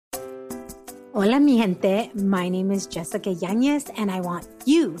Hola, mi gente. My name is Jessica Yanez, and I want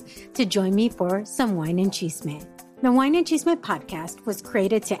you to join me for some Wine and Chisme. The Wine and Chisme podcast was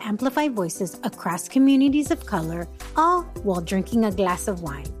created to amplify voices across communities of color, all while drinking a glass of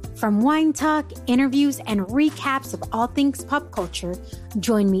wine. From wine talk, interviews, and recaps of all things pop culture,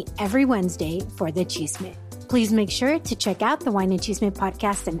 join me every Wednesday for the Chisme. Please make sure to check out the Wine and Chisme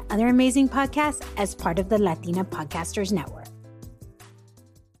podcast and other amazing podcasts as part of the Latina Podcasters Network.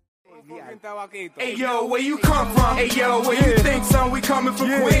 Hey yo, where you come from? Hey yo, where you think, son? We coming from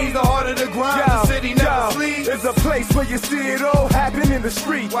Queens, the heart of the grind, the city never sleeps. There's a place where you see it all happen in the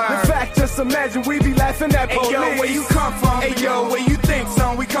street. Word. In fact, just imagine we be laughing at police. Hey yo, where you come from? Hey yo, where you think,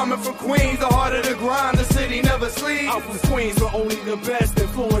 son? We coming from Queens, the heart of the grind, the city never sleeps. Out from Queens, where only the best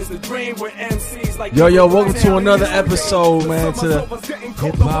influence the dream, where MCs like Yo, welcome to another episode, man, to the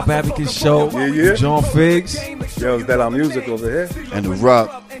Hip-Hop Advocate Show. Yeah. John Figs. Yo, is that our music over here? And the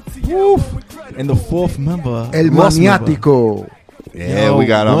Rup. Woo. And the fourth member, El lost member. Maniatico. Yeah, Yo, we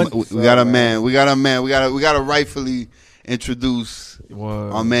got what? a man. We gotta rightfully introduce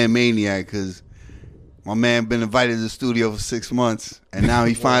Word. our man Maniac, because my man been invited to the studio for 6 months, and now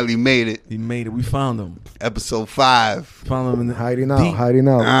he finally made it. He made it. We found him. Episode 5. Found him in the, Hiding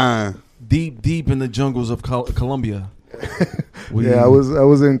out. deep in the jungles of Colombia. I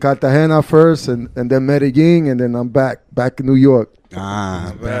was in Cartagena first, and then Medellin, and then I'm back in New York.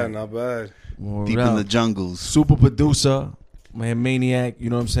 Not bad. Deep in the jungles. Super producer, man, Maniac. You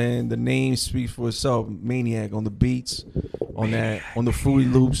know what I'm saying? The name speaks for itself. Maniac on the beats, on the Fruity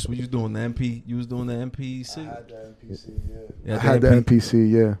Loops. What you doing? The MP? You was doing the MPC? I had the MPC, Yeah, I had the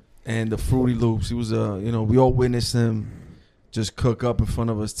MPC, yeah. And the Fruity Loops. He was we all witnessed him just cook up in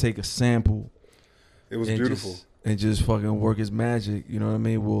front of us, take a sample. It was beautiful. And just fucking work his magic. You know what I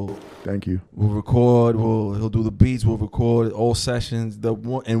mean? Thank you. We'll record. He'll do the beats. We'll record all sessions.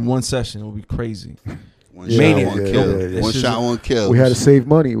 In one session, it'll be crazy. One shot, one kill. Yeah. One shot, one kill. We had to save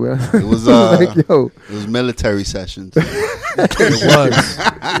money. It was like, yo. It was military sessions. It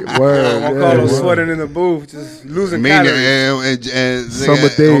was. Word. Juan Carlos sweating in the booth, just losing calories. And Summer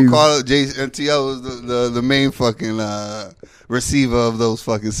days. Juan Carlos, NTO was the main fucking receiver of those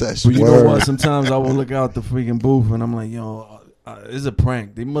fucking sessions. But you know what? Sometimes I will look out the freaking booth and I'm like, yo, it's a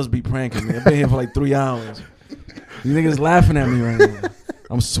prank. They must be pranking me. I've been here for like 3 hours. These niggas laughing at me right now.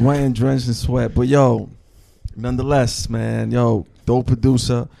 I'm sweating, drenched in sweat. But yo, nonetheless, man, dope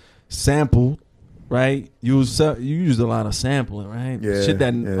producer, sample, right? You used a lot of sampling, right? Yeah, Shit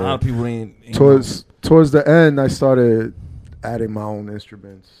that a lot of people ain't towards the end, I started adding my own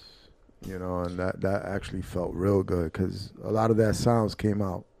instruments, and that actually felt real good because a lot of that sounds came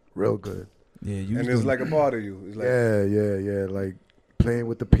out real good. Yeah, and it's like a part of you. It's like yeah, like playing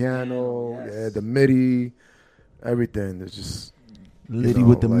with the piano, the MIDI, everything. It's just Liddy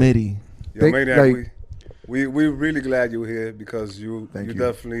with the MIDI. Yo, Maniac, we really glad you're here because you you.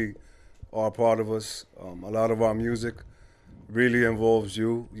 definitely are a part of us. A lot of our music really involves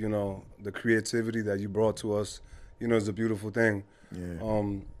you. The creativity that you brought to us, is a beautiful thing. Yeah.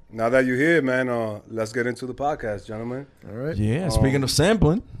 Now that you're here, man, let's get into the podcast, gentlemen. All right. Yeah, speaking of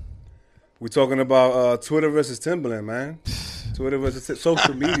sampling. We're talking about Twitter versus Timbaland, man. Twitter versus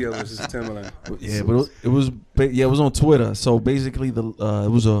social media versus Timbaland. Yeah, but it was on Twitter. So basically, it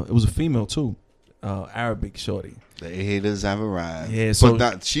was a female too, Arabic shorty. The haters have arrived. Yeah, so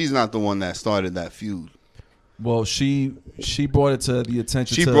she's not the one that started that feud. Well, she brought it to the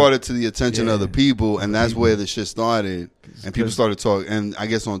attention. She brought it to the attention of the people, and that's people. Where the shit started. And people started talking. And I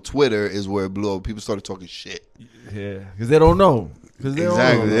guess on Twitter is where it blew up. People started talking shit. Yeah, because they don't know.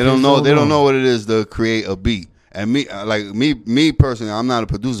 Exactly, they don't know. They don't know what it is to create a beat. And me personally, I'm not a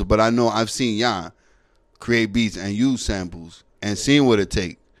producer, but I know I've seen y'all create beats and use samples and seen what it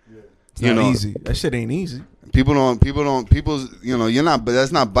take. It's not easy. That shit ain't easy. You're not, but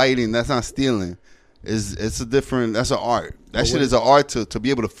that's not biting. That's not stealing. It's a different, that's an art. That shit is an art to be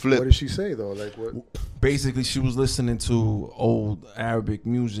able to flip. What did she say though? Like what? Basically, she was listening to old Arabic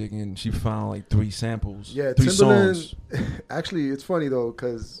music and she found like 3 samples. Yeah, 3 Timbaland. songs. Actually, it's funny though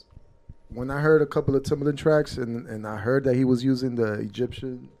because when I heard a couple of Timbaland tracks and I heard that he was using the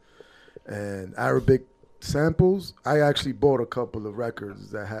Egyptian and Arabic samples, I actually bought a couple of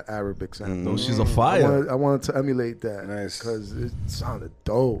records that had Arabic samples. No, she's a fire. I wanted to emulate that. Nice. Because it sounded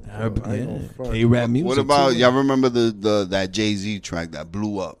dope. Arabic, Yeah. A-rap music. What about too. y'all remember that Jay-Z track that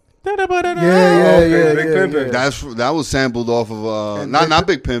blew up? Yeah. Big Pimpin'. That was sampled off of not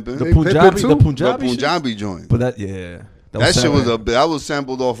Big Pimpin'. The Big Punjabi, Pimpin' the too? Punjabi, The Punjabi joint. But that, yeah. That shit was separate. that was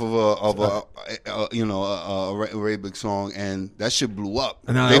sampled off of a Arabic song, and that shit blew up.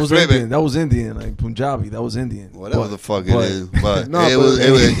 No, They that was flip it. Indian. That was Indian, like Punjabi. That was Indian. Whatever the fuck it is, but No,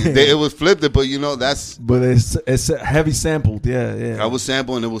 it was flipped. But that's But it's heavy sampled. Yeah. I was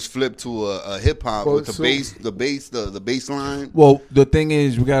sampling. It was flipped to a hip hop with the bass line. Well, the thing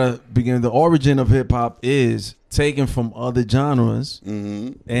is, we gotta begin. The origin of hip hop is taken from other genres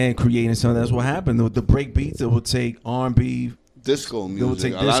and creating something. That's what happened. The break beats, it would take R&B, Disco they would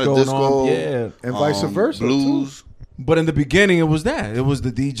music, take a lot disco, of disco, and vice versa, blues. But in the beginning, it was that. It was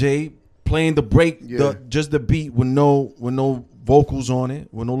the DJ playing the break, just the beat with no vocals on it,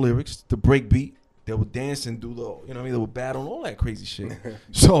 with no lyrics. The break beat. They would dance and do they would battle and all that crazy shit.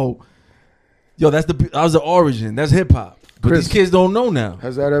 So, that was the origin. That's hip hop. But Chris, these kids don't know now.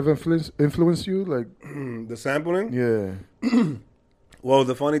 Has that ever influenced you? Like The sampling? Yeah. Well,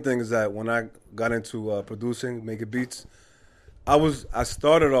 the funny thing is that when I got into producing, making beats, I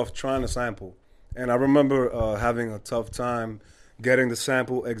started off trying to sample. And I remember having a tough time getting the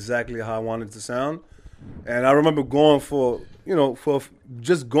sample exactly how I wanted it to sound. And I remember going for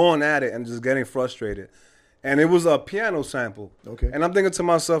just going at it and just getting frustrated. And it was a piano sample. Okay. And I'm thinking to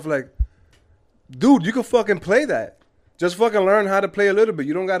myself, like, dude, you can fucking play that. Just fucking learn how to play a little bit.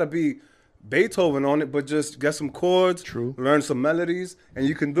 You don't got to be Beethoven on it, but just get some chords, learn some melodies, and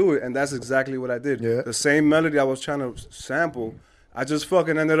you can do it. And that's exactly what I did. Yeah. The same melody I was trying to sample, I just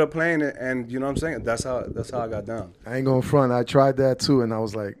fucking ended up playing it, and you know what I'm saying? That's how I got down. I ain't going front. I tried that too, and I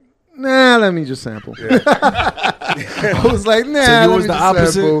was like, nah, let me just sample. Yeah. I was like, nah, so you let was me the just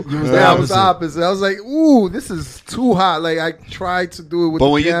opposite? sample. You was I was the opposite. I was like, ooh, this is too hot. Like I tried to do it with But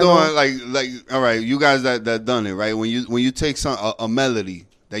the when piano. you're doing like all right, you guys that done it, right? When you take a melody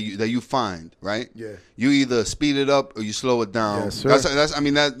that you find, right? Yeah. You either speed it up or you slow it down. Yes, sir. That's I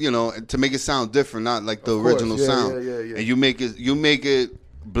mean that to make it sound different, not like the Of course. original Yeah, sound. yeah. And you make it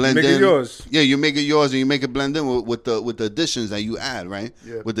blend Make in. it yours. Yeah, you make it yours and you make it blend in with the additions that you add, right?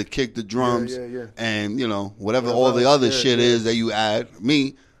 Yeah. With the kick, the drums, Yeah. and whatever all the other shit is that you add.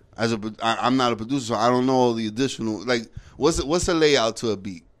 Me, I'm not a producer, so I don't know all the additional. Like, what's the layout to a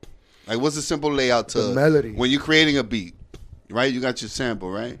beat? Like, what's the simple layout to The melody. when you're creating a beat? Right, you got your sample,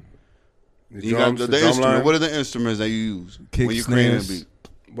 right? You drums, got the the drum instrument. line. What are the instruments that you use Kick, when you're creating a snares.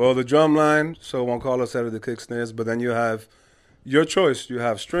 beat? Well, the drum line, so Juan Carlos said the kick snares, but then you have your choice. You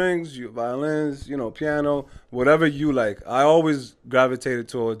have strings, you have violins, piano, whatever you like. I always gravitated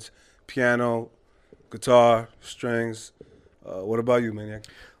towards piano, guitar, strings. What about you, Maniac?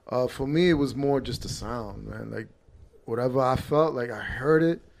 For me, it was more just the sound, man. Like whatever I felt, like I heard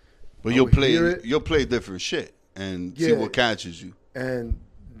it. But I you'll would hear it. play different shit and see Yeah. what catches you. And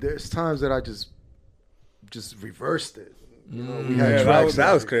there's times that I just reversed it. We Yeah, had that tracks was-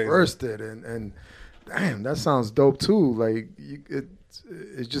 that was crazy. reversed it, and damn, that sounds dope too. Like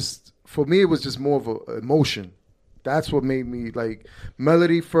it just for me, it was just more of a emotion. That's what made me like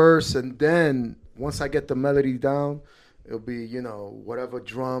melody first, and then once I get the melody down, it'll be whatever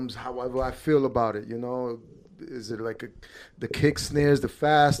drums, however I feel about it. Is it like the kick snares, the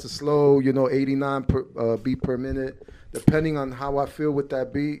fast, the slow? 89 beat per minute. Depending on how I feel with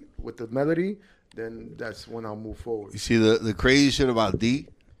that beat, with the melody, then that's when I'll move forward. You see the crazy shit about D,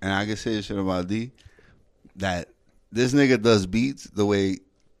 and I can say this shit about D, that this nigga does beats the way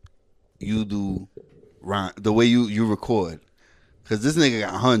you do, the way you record. Because this nigga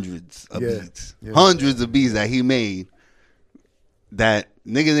got hundreds of beats. Yeah. Hundreds of beats that he made that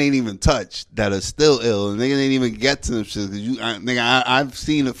niggas ain't even touched, that are still ill. Niggas ain't even get to them shit. I've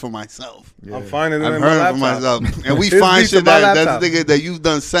seen it for myself. Yeah. I'm finding it I've in heard my it for laptop. myself. And we His find beats shit in my that's laptop. nigga that you've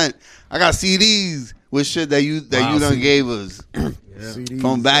done sent. I got CDs with shit that you done gave us CDs.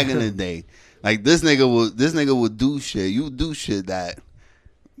 from back in the day. Like this nigga would do shit. You do shit that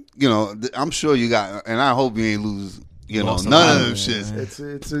I'm sure you got, and I hope you ain't lose none of them shits.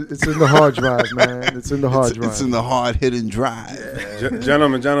 It's in the hard drive, man. It's in the hard drive. It's in the hard hidden drive.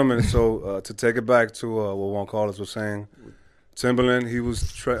 Gentlemen. So to take it back to what Juan Carlos was saying, Timberland, he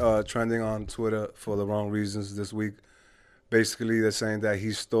was trending on Twitter for the wrong reasons this week. Basically, they're saying that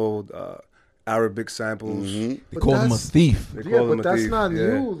he stole Arabic samples. They But called him a that's- thief. They Yeah, called him but a that's thief. not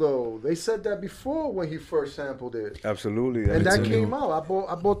Yeah. new though. They said that before when he first sampled it, Absolutely. and that That's came new. out.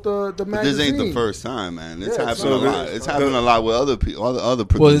 I bought the But magazine. this ain't the first time, man. It's Yeah, happened it's a not lot. the- It's happened a lot with other people, other Well,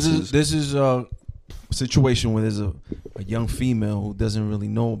 producers. this is a situation where there's a young female who doesn't really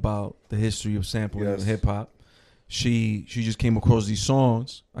know about the history of sampling Yes. hip hop. She just came across these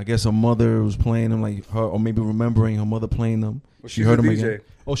songs. I guess her mother was playing them, like her, or maybe remembering her mother playing them. Well, She she's heard a them DJ. again.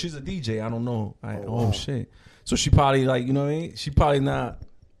 Oh, she's a DJ. I don't know. wow. Shit. So she probably like, you know what I mean? She probably not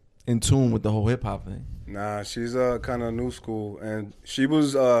in tune with the whole hip hop thing. Nah, she's kind of new school, and she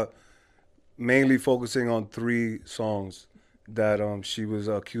was mainly focusing on 3 songs that she was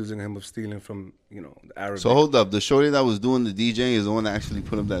accusing him of stealing from, the Arabic. So hold up, the shorty that was doing the DJing is the one that actually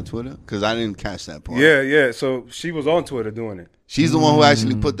put up that Twitter? Because I didn't catch that part. Yeah. So she was on Twitter doing it. She's the one who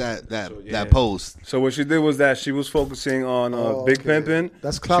actually put that post. So what she did was that she was focusing on Big Pimpin'.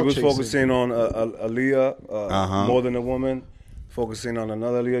 That's clout She was chasing. focusing on Aaliyah, More Than a Woman, focusing on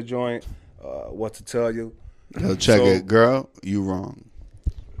another Aaliyah joint, What to Tell You. Yo, check it. Girl, you wrong.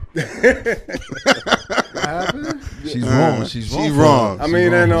 What happened? She's wrong. She's wrong. I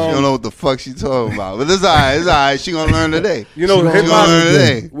mean, and She don't know what the fuck she talking about. But it's all right. It's all right. She gonna learn today. hip hop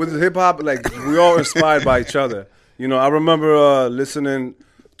today. with hip hop, like we all inspired by each other. I remember listening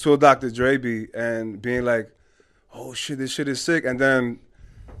to a Dr. Dre beat and being like, "Oh shit, this shit is sick," and then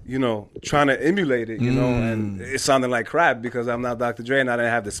trying to emulate it, and it sounded like crap because I'm not Dr. Dre and I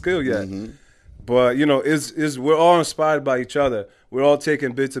didn't have the skill yet. Mm-hmm. But we're all inspired by each other. We're all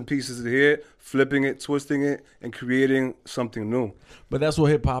taking bits and pieces of here, flipping it, twisting it, and creating something new. But that's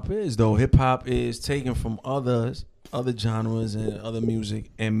what hip hop is, though. Hip hop is taken from other genres and other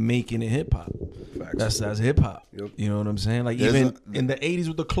music and making it hip hop. That's hip hop. Yep. You know what I'm saying? Like even in the '80s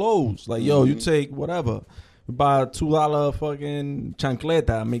with the clothes, like you take whatever, you buy a $2 fucking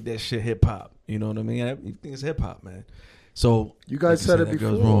chancleta, and make that shit hip hop. You know what I mean? Everything is hip hop, man. So You guys like said it that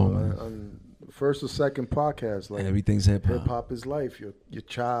before goes wrong, man. on first or second podcast. Like Everything's hip hip hop. hop is life. Your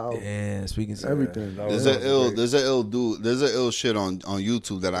child, Yeah, speaking to everything. There's an ill dude. There's an ill shit on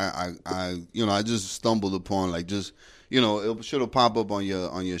YouTube that I just stumbled upon. Like just it should pop up on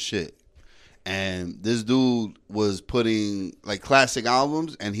your shit. And this dude was putting like classic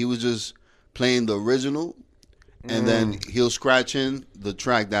albums, and he was just playing the original, and then he'll scratch in the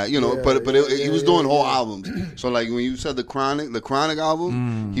track that he was doing whole albums. So like when you said the Chronic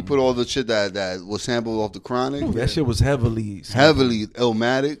album, he put all the shit that was sampled off the Chronic. Ooh, that shit was heavily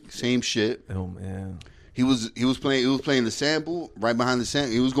Illmatic, same shit. Oh man. He was playing the sample right behind the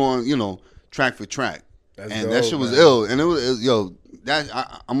sample. He was going track for track, That's and dope, that shit was man. ill. And it was that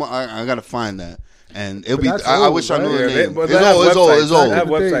I gotta find that. And it'll But be. that's I old, wish I knew right? the Yeah, name. but It's they have old. It's old. websites. It's old. They have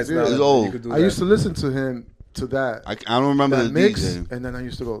websites now It's that old. you could do I that. used to listen to him to that. I don't remember that the mix, DJ. and then I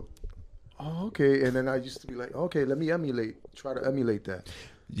used to go, "Oh, okay." And then I used to be like, "Okay, let me try to emulate that."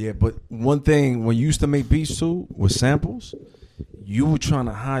 Yeah, but one thing when you used to make beats too with samples, you were trying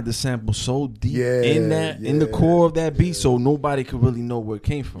to hide the sample so deep in the core of that beat, so nobody could really know where it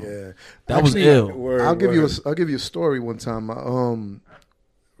came from. Yeah, That was Actually, ill. I'll give you a story. One time,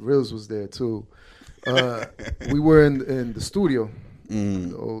 Reels was there too. We were in the studio,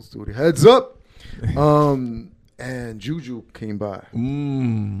 the old studio. Heads up, and Juju came by.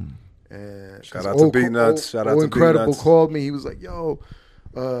 Mm. And Shout out to B-Nuts. Shout out to Incredible B-Nuts. called me. He was like, "Yo,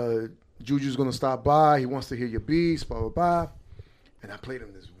 Juju's gonna stop by. He wants to hear your beats, blah blah blah." And I played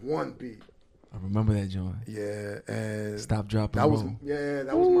him this one beat. I remember that joint. Yeah, and Stop, drop, and that was roll.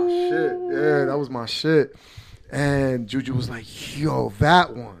 that was my shit. Yeah, that was my shit. And Juju was like, "Yo,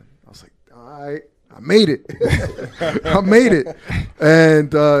 that one." I was like, "All right, I made it. I made it."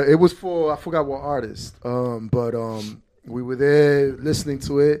 And it was for I forgot what artist. But we were there listening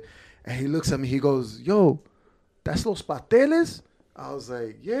to it, and he looks at me. He goes, "Yo, that's Los Pateles." I was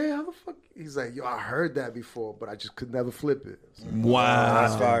like, "Yeah, how the fuck?" He's like, "Yo, I heard that before, but I just could never flip it." I was like, Wow.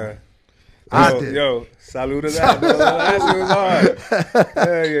 That's fire. I did. Yo, salute to that, bro. That shit was hard.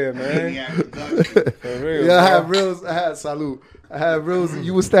 Hell yeah, man. For real, Yeah, I bro. had reels. I had salute. I had reels.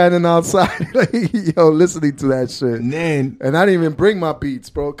 You were standing outside, like, yo, listening to that shit. And then And I didn't even bring my beats,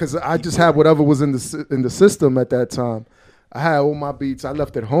 bro, because I just had whatever was in the system at that time. I had all my beats. I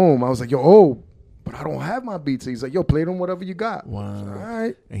left at home. I was like, yo, but I don't have my beats. He's like, yo, play them whatever you got. wow. All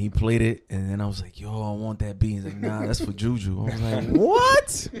right. And he played it, and then I was like, "Yo, I want that beat." He's like, "Nah, that's for Juju." I was like,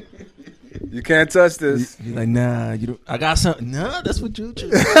 "What?" You can't touch this. He's like, "Nah, you don't. I got something. Nah, that's for Juju."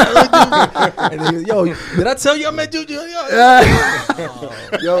 And then, yo, did I tell you I met Juju? Yo.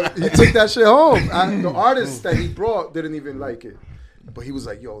 Yo, he took that shit home. The artist that he brought didn't even like it. But he was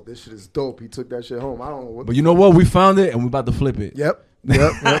like, yo, this shit is dope. He took that shit home. I don't know what. But you know what? We found it, and we about to flip it. Yep.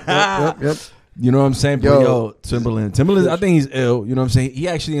 You know what I'm saying? But Yo. yo, Timberland, I think he's ill. You know what I'm saying? He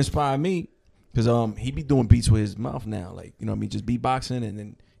actually inspired me because he be doing beats with his mouth now, like, you know what I mean, just beatboxing, and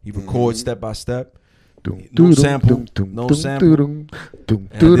then he records step by step. No sample, no sample.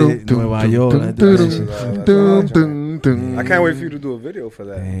 Nueva York, I did that shit. I can't wait for you to do a video for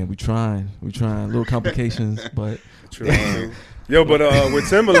that. Man, we trying. Little complications, but True. Yo, but with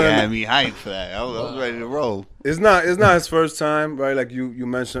Timberland, Had me hyped for that. I was ready to roll. it's not his first time, right? Like you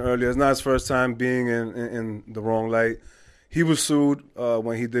mentioned earlier, it's not his first time being in the wrong light. he was sued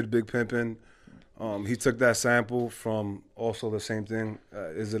when he did Big Pimpin'. He took that sample from also the same thing.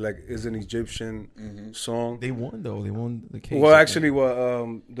 Is an Egyptian song? They won though. They won the case. Well, actually,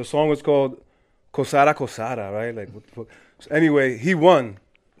 the song was called Kosara Kosara, right? Like, what the fuck? So anyway, he won.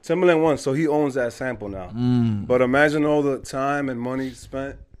 Timbaland won, so he owns that sample now. But imagine all the time and money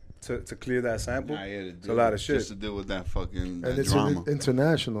spent to clear that sample. It's a lot of shit. Just to deal with that fucking And it's drama.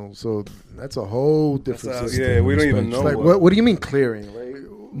 international, so that's a whole different system. Yeah, we don't even know. It's like, what do you mean clearing? Like,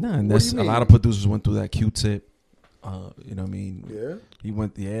 Nah, and what that's do you a lot mean? of producers went through that Q-Tip. You know what I mean? Yeah. He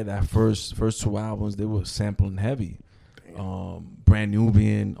went, that first 2 albums, they were sampling heavy. Brand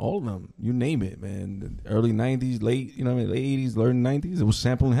Nubian, all of them, you name it, man. The early 90s, late 80s, early 90s, it was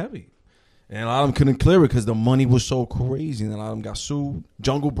sampling heavy. And a lot of them couldn't clear it because the money was so crazy. And a lot of them got sued.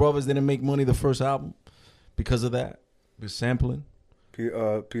 Jungle Brothers didn't make money the first album because of that. With sampling.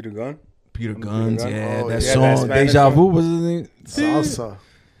 Peter Gunn? Peter Guns, yeah. Oh, that yeah, song, that Deja Spanish Vu, was his name? Salsa.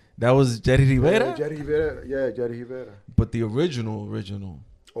 That was Jerry Rivera? Yeah, Jerry Rivera. Yeah, Jerry Rivera. But the original.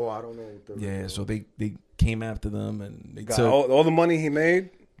 Oh, I don't know. Yeah, so they came after them and they Got took... all the money he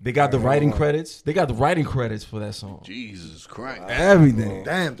made. They got the writing credits. They got the writing credits for that song. Jesus Christ. Everything.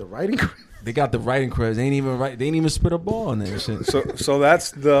 Damn, the writing. They got the writing credits. They ain't even write. They ain't even spit a ball on that shit. So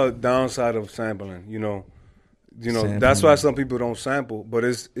that's the downside of sampling. You know, Sampling. that's why some people don't sample. But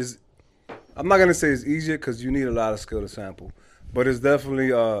it's I'm not gonna say it's easier because you need a lot of skill to sample. But it's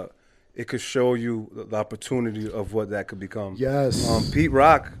definitely it could show you the opportunity of what that could become. Yes. Pete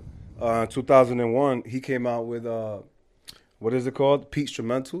Rock, 2001, he came out with what is it called? Pete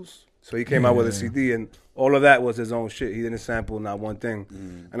Instrumentals. So he came out with a CD, and all of that was his own shit. He didn't sample not one thing,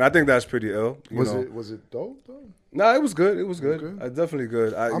 and I think that's pretty ill. Was it dope though? No, it was good. It was good. good? Definitely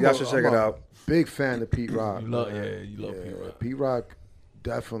good. Y'all should check it out. Big fan of Pete Rock. You love Pete Rock. Pete Rock,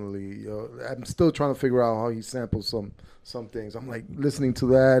 definitely. I'm still trying to figure out how he samples some things. I'm like listening to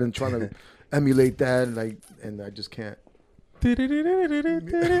that and trying to emulate that, and I just can't.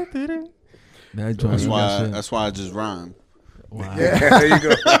 That's why I just rhyme. Wow. There you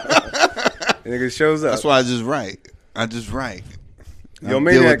go. Nigga shows up. That's why I just write. Yo, I deal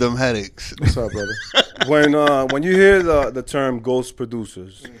Maniac, with them headaches. What's up, brother? when you hear the term ghost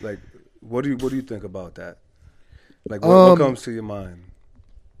producers, like what do you think about that? Like what comes to your mind?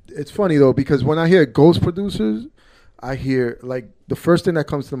 It's funny though because when I hear ghost producers, I hear like the first thing that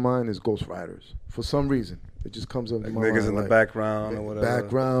comes to mind is ghost writers. For some reason, it just comes up. Like my niggas mind, in the background or whatever.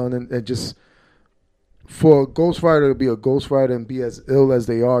 Background and just for a ghostwriter to be a ghostwriter and be as ill as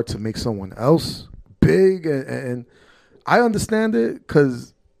they are to make someone else big and I understand it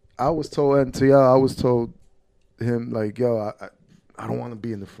because I was told him like, yo, I don't want to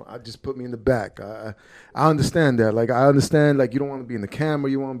be in the front. I just put me in the back. I understand that. Like I understand like you don't want to be in the camera,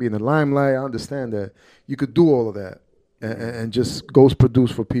 you want to be in the limelight. I understand that. You could do all of that and just ghost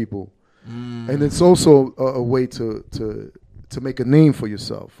produce for people. And it's also a way to make a name for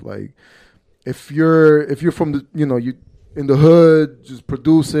yourself. Like if you're from the you in the hood just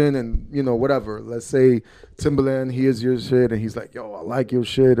producing and whatever. Let's say Timbaland hears your shit and he's like, yo, I like your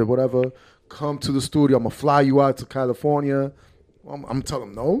shit or whatever. Come to the studio. I'm gonna fly you out to California. I'm gonna tell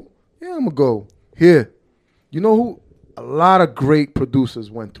him no. Yeah, I'm gonna go here. You know who? A lot of great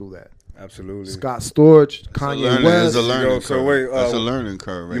producers went through that. Absolutely. Scott Storch, Kanye West. It's a learning curve. So wait, That's a learning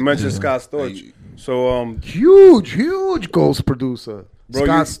curve. Right you mentioned there. Scott Storch. So Huge ghost producer. Bro,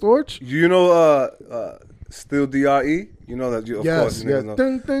 Scott Storch. You know Still DRE? You know that of course Yes, you yes.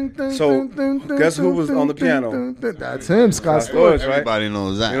 know. So, guess who was on the piano? That's him, Scott Scott Storch. Storch, right? Everybody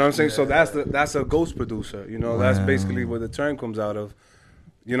knows that. You know what I'm saying? So that's a ghost producer. That's basically where the term comes out of.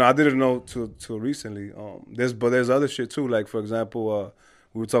 I didn't know till recently. There's other shit too. Like for example,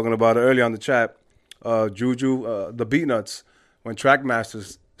 we were talking about it earlier on the chat. Juju, the Beatnuts, when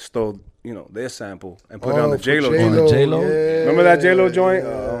Trackmasters stole their sample and put it on the J-Lo joint. J-Lo? Yeah. Remember that J-Lo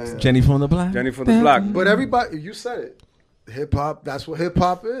joint? Jenny from the Block. Jenny from the Block. But everybody, you said it. Hip hop. That's what hip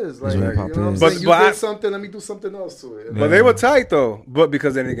hop is. Like, That's what hip-hop you know what I'm is. saying? But You I- did something. Let me do something else to it. But they were tight though, but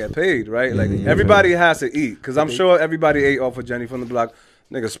because they didn't get paid, right? Like everybody has to eat, because I'm sure everybody ate off of Jenny from the Block.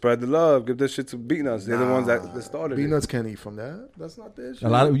 Nigga, spread the love. Give this shit to Beatnuts. They're the ones that started it. Peanuts can't eat from that. That's not their shit. A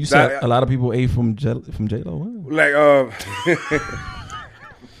lot of people ate from J-Lo. Wow. Like,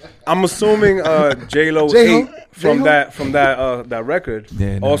 I'm assuming J-Lo ate from that record.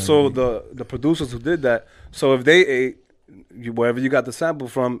 Yeah, no, also, the producers who did that. So if they ate, wherever you got the sample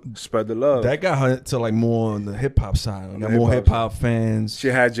from, spread the love. That got her to like more on the hip hop side. Got more hip-hop hip hop fans. She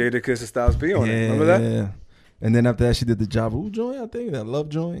had Jadakiss and Styles P on it. Remember that? Yeah. And then after that, she did the Ja Rule joint, I think, that Love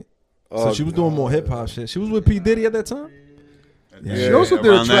joint. So she was doing more hip hop shit. She was with P. Diddy at that time? Yeah. She also did a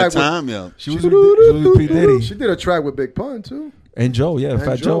around track that time, yo. She was with P Diddy She did a track with Big Pun too. and Joe. Yeah, And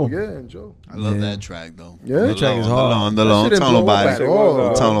Fat Joe. Yeah, and Joe. I love Yeah. that track though. Yeah. That track is hard. On That the long, shit didn't tell blow up nobody. at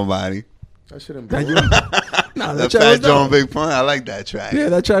all. Tell nobody. That shit didn't blow That up. Nah, That track was Fat Joe and dope. Big Pun, I like that track. Yeah,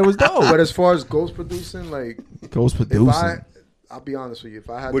 that track was dope. But as far as ghost producing, like Ghost if producing. I'll be honest with you, if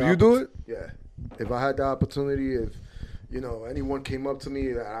I had Would the you do it? Yeah. If I had the opportunity, if anyone came up to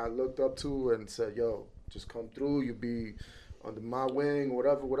me that I looked up to and said, "Yo, just come through, you be under my wing,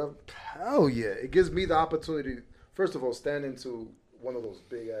 whatever." Hell yeah! It gives me the opportunity. First of all, stand into one of those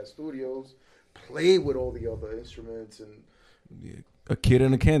big ass studios, play with all the other instruments, and A kid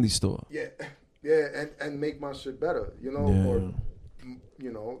in a candy store. and make my shit better, Yeah.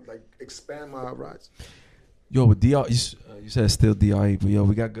 or like expand my horizons. Yo, with DR, you said still DRE, but yo,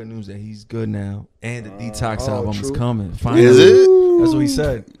 we got good news that he's good now, and the Detox album is true. coming. Finally. Is it? That's what he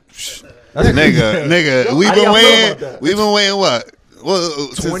said. Nigga, Yo, we've how been y'all feel waiting. about that? We've been waiting what? Well,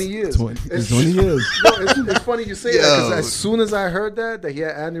 20 years. 20 years. No, it's funny you say that because Yo. as soon as I heard that he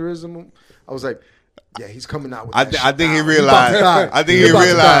had aneurysm, I was like, yeah, he's coming out with I that shit think he now. realized. about to die. I think He he about to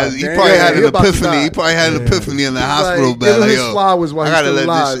realized. die. He probably had an He about to epiphany. die. He probably had an epiphany in the hospital like, bed. give him Like, his yo, flowers while I he's gotta still let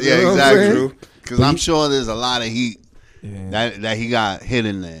alive, this. you know Yeah, what I'm saying? exactly. Because I'm sure there's a lot of heat Yeah. that he got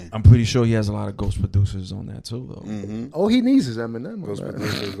hidden there. I'm pretty sure he has a lot of ghost producers on that too, though. Mm-hmm. Oh, he needs his Eminem. Ghost man.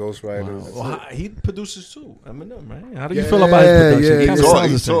 producers, ghost writers. Well, he produces too. Eminem, right? How do you feel about his production? yeah, It he kinda taught-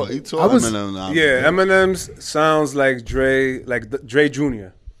 sounds the same. He I taught was- Eminem now. Yeah, Eminem's sounds like Dre, Dre Jr.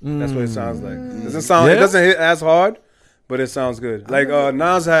 That's what it sounds like. Doesn't sound. Yeah? It doesn't hit as hard, but it sounds good. Like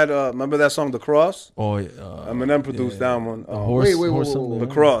Nas had. Remember that song, "The Cross"? Or Eminem produced that one. the horse, Wait, horse whoa. something. The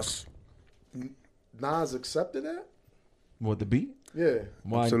Cross. Nas accepted that? What, the beat? Yeah.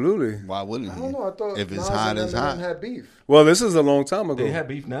 Why? Absolutely. Why wouldn't I he? don't know. I thought If it's Nas hot, and it's Eminem hot. had beef. Well, this is a long time ago. They have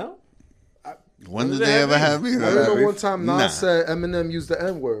beef now? When did they they have ever beef? have beef? I remember one time Nas Nah. said Eminem used the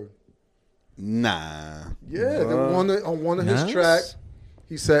N word. Nah. Yeah, on one of Nas? his tracks,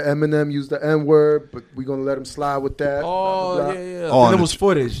 he said Eminem used the N word, but we're gonna let him slide with that. Oh, blah, blah, blah. yeah. Oh, And and there was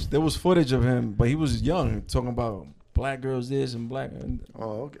footage. There was footage of him, but he was young, talking about black girls this and black.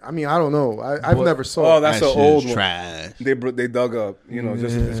 Oh, okay. I mean, I don't know. I've But- never saw. Oh, it. that's That an shit old is one. trash. They dug up,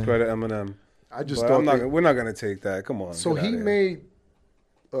 just to Yeah. discredit Eminem. I just But thought. we're not gonna take that. Come on. So get he outta here. made.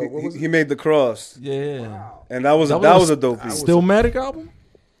 What was He made The Cross, Yeah. and that was a dope piece. Stillmatic album?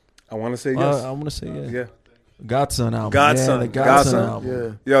 I want to say yes. I want to say yeah. Yeah. Godson album. Godson. Yeah, the Godson.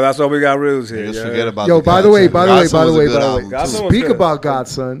 album. Yeah. Yo, that's why we got reels here. Just yeah. forget about Yo, the by the way, Godson. by the way, Godson by the was a way, good by the way. album, To Godson was speak good. about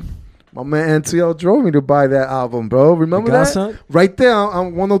Godson, my man NTL drove me to buy that album, bro. Remember The that? Godson? Right there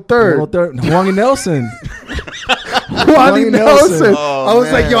on 103rd. Juan Nelson. Ronnie Nelson. Oh, I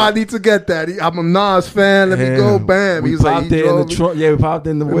was like, man. yo, I need to get that. I'm a Nas fan. Let me go. Bam. We He was like, popped he it in the drove me. trunk. Yeah, we popped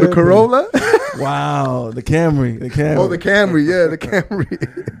in the The whip. Corolla? Wow, the Camry. Oh, the Camry. Yeah, the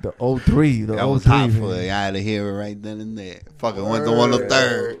Camry. The 03. The That was 03, hot for man. it. I had to hear it right then and there. Fucking went to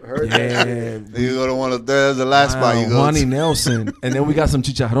 103rd. Heard that. Yeah. Then you go to 103rd. That's the last spot you go Juani to. Nelson. And then we got some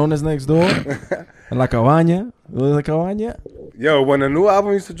chicharrones next door. And La Cabaña. La Cabaña. Yo, when the new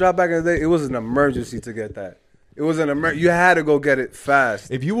album used to drop back in the day, it was an emergency to get that. It was you had to go get it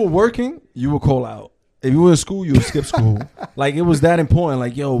fast. If you were working, you would call out. If you were in school, you would skip school. Like, it was that important.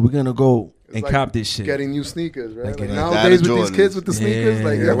 Like, yo, we're going to go and like cop this shit. Getting new sneakers, right? Like Like getting- nowadays with Jordan. these kids with the sneakers, Yeah.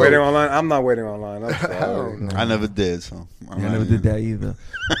 like, Yeah, yo, waiting online. I'm not waiting online. I'm I sorry. don't know. I never did, so Yeah, I never did that either.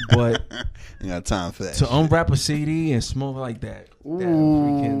 But Ain't got time for that. to shit. unwrap a CD and smoke like that. That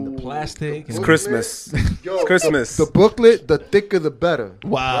freaking the plastic. It's and- Christmas. Yo, It's Christmas. The booklet, the thicker the better.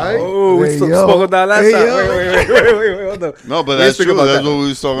 Wow. Right? Oh, we Hey, spoke yo. about that last Hey, time. yo. Wait, hold on. No, but We that's speak true. about That's that. what we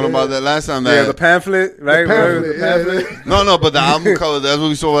was talking about that last time. Yeah, That the pamphlet, right? Pamphlet, The yeah, pamphlet. yeah. no, but the album cover. That's what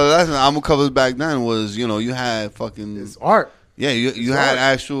we saw about last time. The album covers back then was, you had fucking It's art. you had art.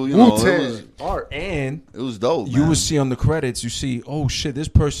 actual, it Wu-Tang. Art. And was dope. you man. would see on the credits, you see, oh shit, this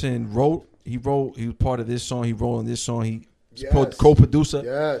person he was part of this song, he wrote on this song, he Yes. co-producer,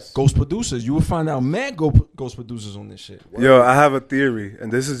 Yes. ghost producers. You would find out mad ghost producers on this shit. Yo, I have a theory, and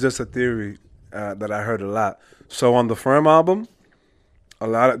this is just a theory that I heard a lot. So on the Firm album, a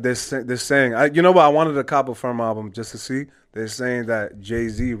lot of they're saying, you know what? I wanted a cop of Firm album just to see. They're saying that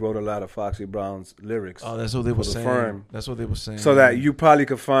Jay-Z wrote a lot of Foxy Brown's lyrics. Oh, that's what they for were the saying. Firm. That's what they were saying. So that you probably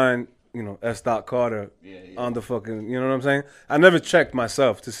could find, S. Carter on the fucking, you know what I'm saying? I never checked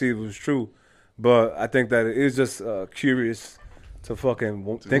myself to see if it was true, but I think that it is just curious to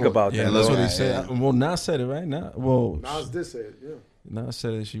fucking think about yeah, that. that's bro. what he said. Well, Nas said it right now. Well, Nas did say it, yeah. Nas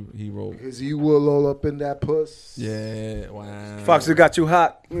said it. He wrote. Because you will all up in that puss. Yeah, wow. Foxy got you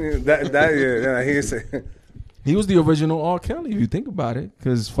hot. Yeah, he said. He was the original R. Kelly, if you think about it,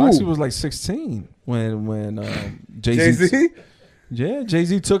 because Foxy was like 16 when Jay-Z. Jay-Z? Yeah,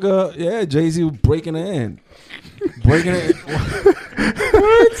 Jay-Z took Jay-Z was breaking it in. Breaking it.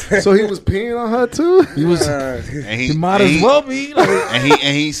 So he was peeing on her too. He was. He might as well be. Like,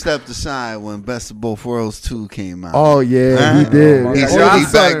 and he stepped aside when Best of Both Worlds 2 came out. Oh yeah, he did. He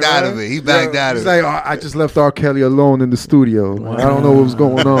backed out of it. He backed out of He's it. like, I just left R. Kelly alone in the studio. Wow. I don't know what was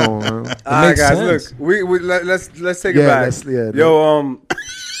going on. Man. All right, guys, sense. look, let's take it back.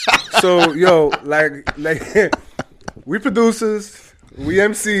 Like we producers, we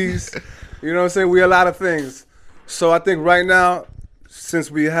MCs, you know what I'm saying? We a lot of things. So I think right now,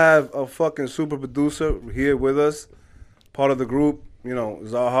 since we have a fucking super producer here with us, part of the group, you know,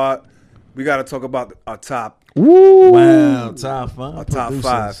 Zahat, we got to talk about our top. Woo! wow, top 5. Our top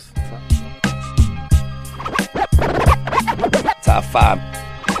 5. Top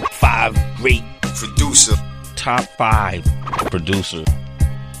 5 great Producer. top 5 producer.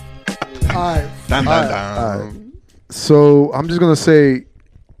 All right. Dun, dun, All dun. right. So I'm just gonna say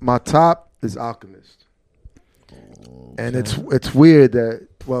my top is Alchemist, and it's weird that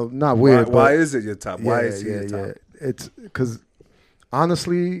not weird. Why but is it your top? Why is he your top? Yeah. It's because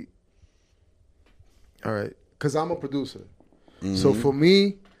honestly, all right, because I'm a producer. So for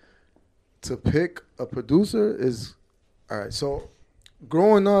me to pick a producer is all right. So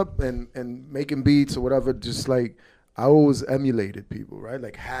growing up and making beats or whatever, just like I always emulated people, right?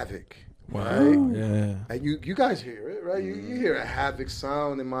 Like Havoc. Wow. Right? Yeah. And you guys hear it, right? You hear a Havoc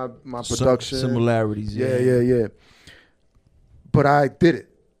sound in my production. Similarities. Yeah. But I did it.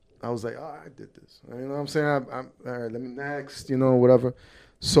 I was like, I did this. You know what I'm saying? I'm all right, let me next, whatever.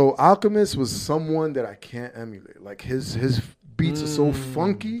 So Alchemist was someone that I can't emulate. Like his beats are so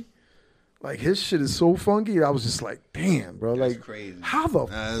funky. Like his shit is so funky. I was just like, damn, bro. That's like crazy. how the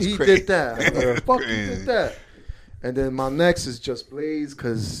he crazy. did that? How the fuck he did that? And then my next is Just Blaze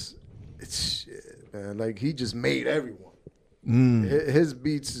because it's shit, man. Like he just made everyone. His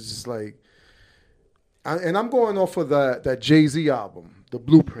beats is just like, and I'm going off of that Jay-Z album, The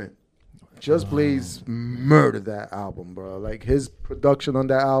Blueprint. Just Blaze murdered that album, bro. Like his production on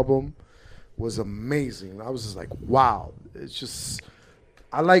that album was amazing. I was just like, wow. It's just,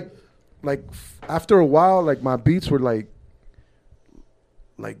 I like after a while, like my beats were like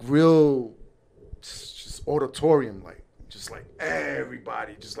real, just auditorium, like just like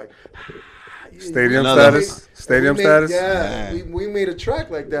everybody, just like Stadium Another- status? Stadium we status? Yeah, we made a track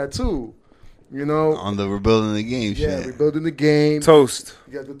like that too. On the Rebuilding the Game Yeah, shit. rebuilding the game. Toast.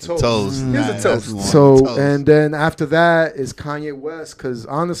 Yeah, the toast. Toast. Here's a That's toast. one. So Toast. and then after that is Kanye West, because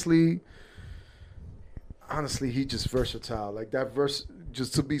honestly, he just versatile. Like that verse,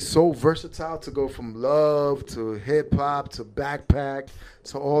 just to be so versatile, to go from love to hip hop to backpack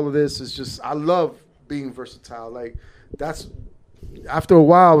to all of this is just, I love being versatile. Like that's, after a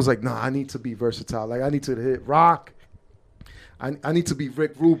while I was like, I need to be versatile. Like I need to hit rock. I need to be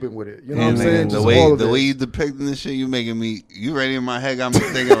Rick Rubin with it. You know what I'm saying? The Just way all of the it. way you depicting this shit, you making me. You ready in my head? Got me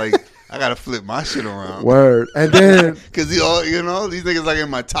thinking like I gotta flip my shit around. Word. And then Cause these niggas like in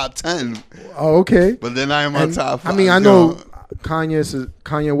my top 10, oh, okay. but then I in my And, top 5. I mean, I know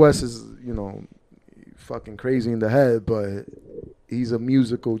Kanye West is, fucking crazy in the head, but he's a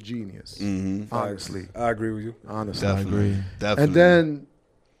musical genius. Honestly. I agree with you. Honestly. Definitely. Definitely. And then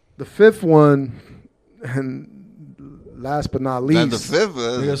the fifth one, and last but not least. That's the fifth.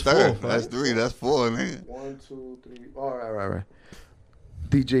 That's the third. four, That's right? 3. That's 4, nigga. 1, 2, 3. All right.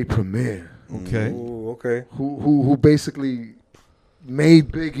 DJ Premier. Okay. Ooh, okay. Who basically made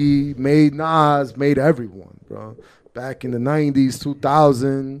Biggie, made Nas, made everyone, bro. Back in the 90s,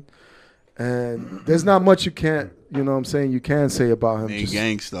 2000. And there's not much you can't, you can say about him. Hey,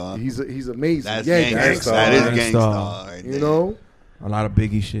 Gangstar. He's amazing. That's yeah, Gangstar. Gangstar. That is Gangstar. Gangstar. Right You there. know? A lot of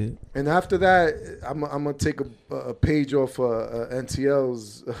Biggie shit. And after that, I'm gonna take a page off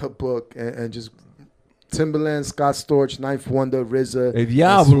NTL's book and just Timberland, Scott Storch, Ninth Wonder, RZA. El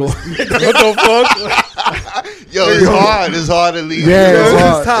Diablo. What the fuck? Yo, it's hard. It's hard to leave. Yeah, Yo, it's this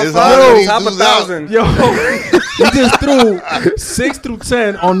hard. is top It's 5. hard to leave Top dudes 1,000. Yo, he just threw 6 through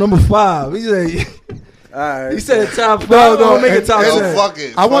 10 on number 5. He said, All right. he said top 5. No, Don't make it top Yo, 10. fuck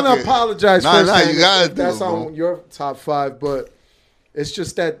it. I want Fuck to it. apologize Nah, first. nah, man, you gotta if do that's it, bro. on your top 5, but it's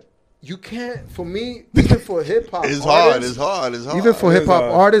just that you can't. For me, even for hip hop, It's hard. It's hard. It's hard. Even for It is hip hop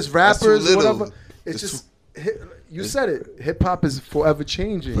hard. artists, That's too rappers, little. whatever, it's It's just. You said it. Hip hop is forever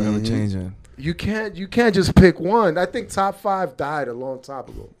changing. Forever changing. You can't just pick one. I think top 5 died a long time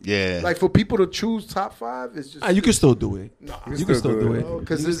ago. Yeah. Like for people to choose top 5, it's just You can still do it. Nah, You can still do it.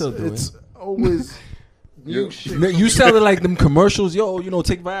 because You can still do it's always new shit. You sounded like them commercials, take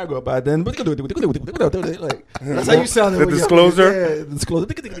Viagra by then. Like, that's how you sounded. The when you- disclosure? Yeah, the disclosure.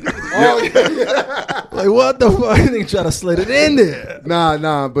 Like, what the fuck? They try to slid it in there.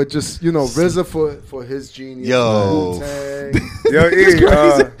 Nah, but just RZA for his genius. Yo. Wu-Tang. Yo,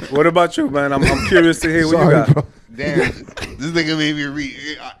 E, what about you, man? I'm curious to hear what you got. Bro. Damn, this nigga made me read.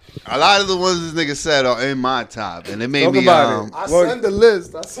 A lot of the ones this nigga said are in my top, and it made Talk me. about it. I Well, sent the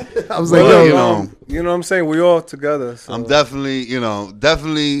list. I was Well, like, you yo, know, you know what I'm saying? We all together. So. I'm definitely,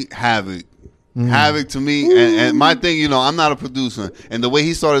 definitely Havoc. Havoc to me, and my thing, I'm not a producer, and the way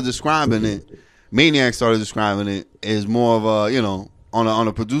he started describing it, Maniac started describing it, is more of a, on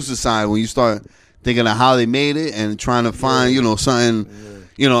a producer side, when you start thinking of how they made it and trying to find, something,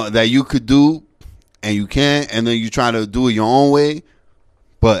 that you could do and you can't, and then you try to do it your own way.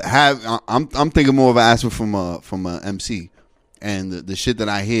 But I'm thinking more of an aspect from a MC, and the shit that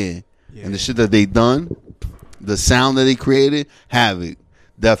I hear and the shit that they done, the sound that they created, Havoc,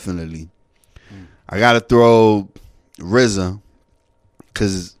 definitely. I gotta throw RZA,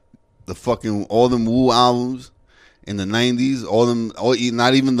 cause the fucking all them Wu albums in the '90s,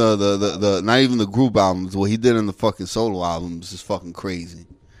 not even the group albums, what he did in the fucking solo albums is fucking crazy.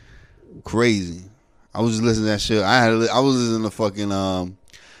 I was just listening to that shit. I was listening to fucking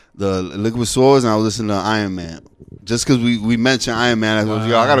the Liquid Swords, and I was listening to Iron Man. Just because we mentioned Iron Man, I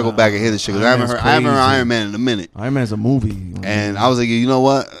gotta go back and hear this shit, because I haven't heard Iron Man in a minute. Iron Man's a movie. And I was like, you know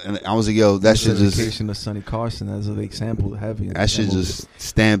what? And I was like, yo, that shit just dedication to Sonny Carson as they sampled heavy. that shit just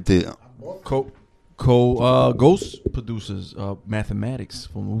stamped it. Ghost produces Mathematics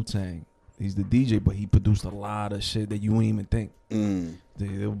from Wu-Tang. He's the DJ, but he produced a lot of shit that you wouldn't even think.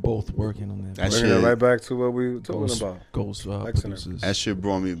 They were both working on that. That Bringing shit it right back to what we were talking about. Ghost producers. That shit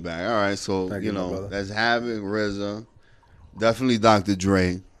brought me back. All right, so Thank you, my brother. that's Havoc, RZA, definitely Dr.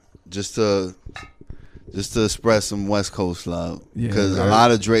 Dre, just to express some West Coast love, because a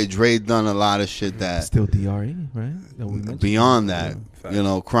lot of Dre done a lot of shit that Still DRE, right? That we mentioned. beyond that,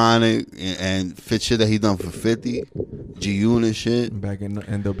 Chronic and fit shit that he done for 50, G-Unit shit, Back in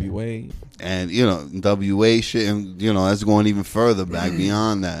NWA. and WA shit, and that's going even further back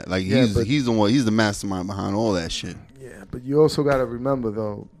beyond that. Like he's the mastermind behind all that shit. yeah, but you also got to remember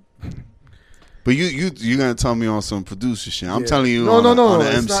though. But you're gonna tell me on some producer shit. I'm Yeah. telling you No, on the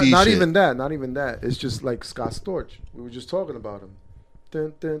it's MC not shit. even that. Not even that. It's just like Scott Storch. We were just talking about him.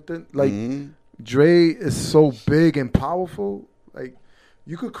 Dun, dun, dun. Like Dre is so big and powerful. Like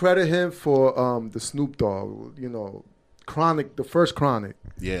you could credit him for the Snoop Dogg. Chronic, the first Chronic.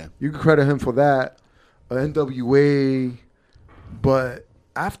 Yeah. You could credit him for that. NWA, but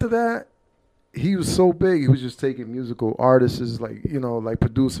after that, he was so big. He was just taking musical artists, like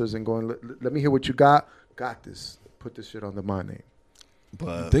producers, and going, "Let me hear what you got. Got this. Put this shit under my name."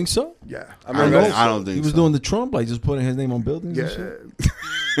 But You think so? Yeah, I don't think He was so. doing the Trump, like just putting his name on buildings and yeah.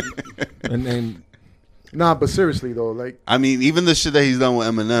 shit. And then Nah, but seriously though, like I mean, even the shit that he's done with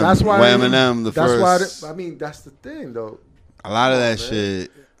Eminem. that's why with Eminem, that's why that's the thing though. a lot of that man.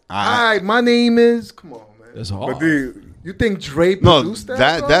 shit. All right, my name is. Come on, man. it's hard. But D, You think Dre No, produced that?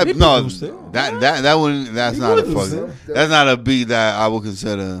 that bro? He no, produced it. that wouldn't. That's He not a produced fucking. it. That's not a beat that I would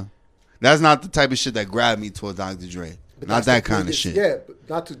consider. That's not the type of shit that grabbed me towards Dr. Dre. But Not that's that the kind of biggest- shit. Yeah, but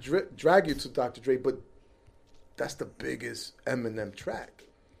not to drag you to Dr. Dre, but that's the biggest Eminem track.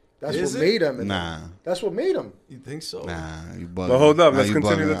 That's Is what it? made Eminem. Nah. That's what made him. You think so? Nah, you bugging. but hold up, Nah, let's you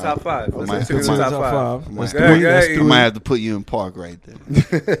continue bugging the top out. five. Let's might- continue the I might- top five. That's Yeah, three. yeah, That's yeah. I three. might have to put you in park right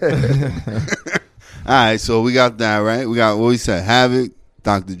there. All right, so we got that right. We got what we said: Havoc,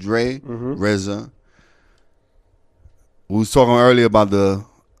 Dr. Dre, RZA. We was talking earlier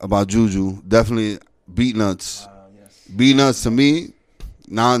about Juju. Definitely Beat Nuts. Beat Nuts to me,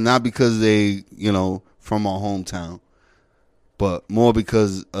 not because they from our hometown, but more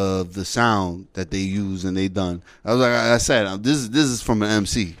because of the sound that they use and they done. I was like I said, this is from an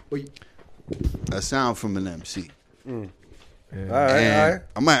MC. A sound from an MC. All right, all And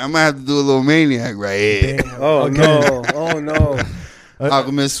right. I might have to do a little Maniac right here. Oh no! Oh no!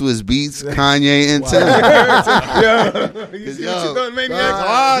 Alchemist Swiss Beats, Kanye, and Tim. You see what you done, Maniac?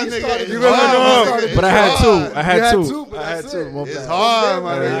 hard, he nigga. started- It's you really hard, know. nigga. But I had two. I You had had two. two, but I had that's two. it. My It's bad. hard,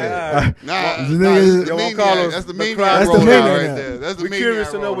 my Yeah. nigga. Nah, This nah, nigga- that's the Yo, Maniac. Carlos, That's the the Maniac crowd That's the rollout Maniac. right there. That's the We're Maniac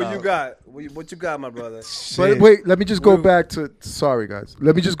curious to know what you rollout. got. What you got, my brother? But wait, let me just go back to. Sorry, guys.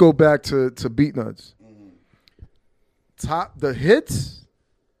 Let me just go back to Beat Nuts. The hits.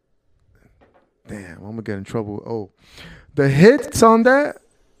 Damn, I'm gonna get in trouble. Oh, the hits on that.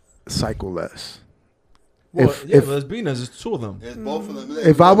 Psycho-less. Well, If- yeah, if- but it's Beatnuts. It's two of them. It's both of them.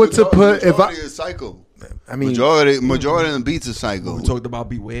 If I were to put- if I- Majority is Psycho. I mean, Majority of the beats are Psycho. We talked about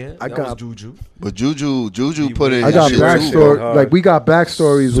Beware. I That got- was Juju. But Juju put in I his got shit backstory. too. Like we got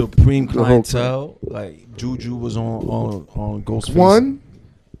backstories with Supreme the whole Clientele. Like Juju was on Ghostface. one.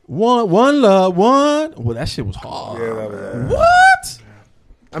 One love, one. Well, that shit was hard. Yeah, that was What?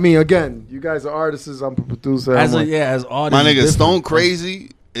 I mean, again, you guys are artists. I'm a producer. As I'm as artists, My nigga different. Stone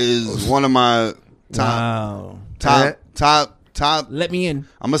Crazy is one of my Wow. top. Let me in.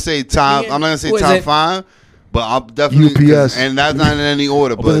 I'm gonna say top. I'm not gonna say Who is top it? 5, but I'll definitely UPS. and that's not in any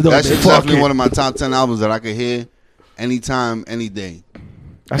order. Open the But door, that's bitch. definitely Fuck it. one of my top 10 albums that I could hear anytime, any day.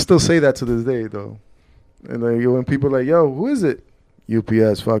 I still say that to this day, though. And like, when people are like, yo, who is it?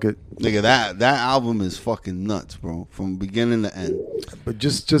 UPS, fuck it. Nigga, that album is fucking nuts, bro, from beginning to end. But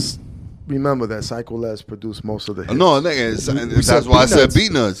just remember that Psycho Les produced most of the hits. No, nigga, said that's why I said Beatnuts.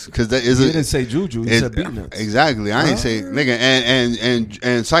 Beat Nuts, because that is You a. didn't say Juju. You said Beatnuts. Exactly, I ain't say nigga,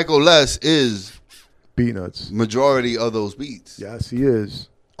 and Psycho Les is Beatnuts. majority of those beats Yes, he is.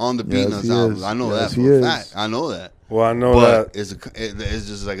 on the Yes, Beatnuts he album. is. I know Yes, that he for a is. fact. I know that. Well, I know But that. it's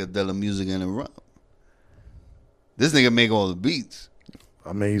just like a Della Music and a rub. This nigga make all the beats.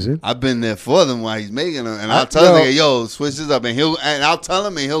 Amazing. I've been there for them while he's making them, and I'll tell yo. him, nigga, yo, switch this up, and I'll tell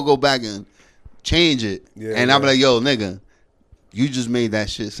him, and he'll go back and change it, Yeah, and I'll be yeah. like, yo, nigga, you just made that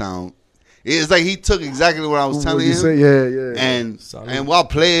shit sound. It's like he took exactly what I was What telling you him, say? Yeah. and Solid. and while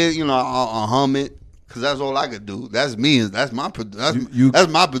playing, you know, I'll hum it. Cause that's all I could do. That's me. That's my. That's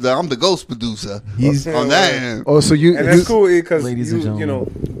my. I'm the ghost producer. He's on that end. Oh, so you And that's cool because Ladies and you know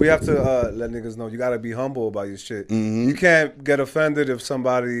gentlemen. we have to let niggas know you gotta be humble about your shit. Mm-hmm. You can't get offended if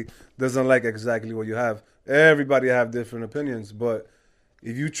somebody doesn't like exactly what you have. Everybody have different opinions, but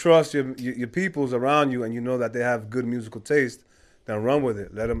if you trust your peoples around you and you know that they have good musical taste, then run with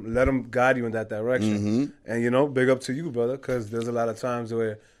it. Let them guide you in that direction. Mm-hmm. And you know, big up to you, brother, because there's a lot of times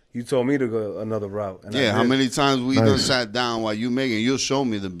where you told me to go another route. And I Yeah, how did. many times we done sat down while you making? You'll show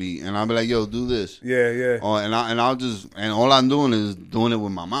me the beat, and I'll be like, "Yo, do this." Yeah. And I'll just all I'm doing is doing it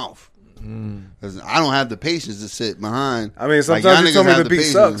with my mouth. Cause I don't have the patience to sit behind. I mean, like, sometimes y'all you told niggas me have the beat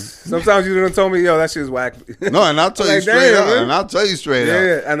patience. sucks. Sometimes you didn't tell me, yo, that shit's whack. No, and I'll tell you Like, straight damn, up. man. And I'll tell you straight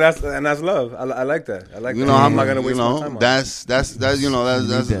up. Yeah, and that's love. I like that. I like You that. know, I'm not gonna waste my time on it. that's you know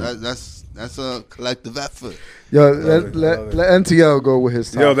that. that's a collective effort. Yo, Love it, let love it. NTL go with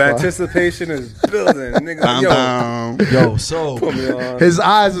his top Yo, the 5. anticipation is building, nigga. Down, Yo, down. Yo, so put me on. His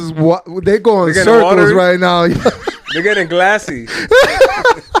eyes is they go in They're getting circles watery? right now. They're getting glassy.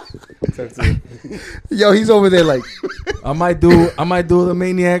 Yo, he's over there like, I might do the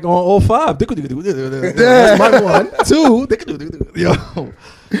Maniac on 05. That's my 1, 2.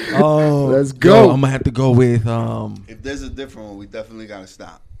 Yo, let's go. Yo, I'm gonna have to go with If there's a different one, we definitely gotta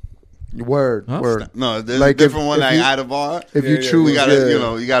stop. word. No, if there's Like, a different if- one if like you- out of bar. If you yeah, choose, We gotta, yeah. you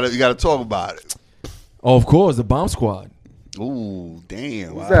know, you gotta talk about it. oh, of course, the Bomb Squad. Ooh,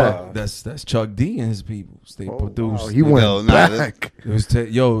 damn! What's that? That's Chuck D and his peoples. They produced. Wow, he went Yo, nah, back. It was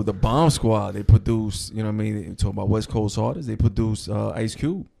the Bomb Squad. They produced. You know what I mean? They talk about West Coast artists. They produced Ice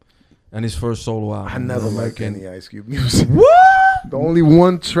Cube and his first solo album. I never You know, liked and- any Ice Cube music. What? The only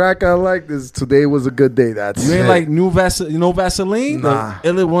one track I liked is "Today Was a Good Day." That's You ain't it. like Vaseline? Nah.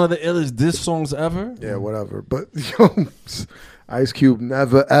 One of the illest diss songs ever. Yeah, whatever. But yo, Ice Cube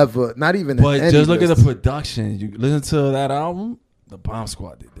never ever, not even. in But any just look at the list. production. You listen to that album. The Bomb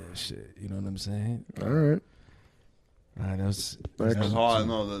Squad did that shit. You know what I'm saying? All right. That was. It's hard,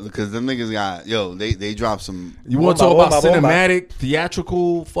 no, because them niggas got they dropped some. You want to talk about Bomba. cinematic,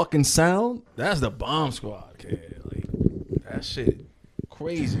 theatrical fucking sound? That's the Bomb Squad, kid. Like, that shit,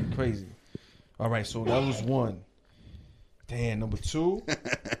 crazy. All right, so that was 1. Damn, number 2.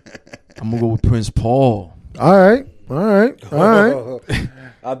 I'm gonna go with Prince Paul. All right.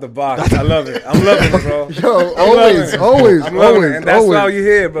 Out the box. I love it. I'm loving it, bro. Yo, always, always. I'm loving it. And that's all you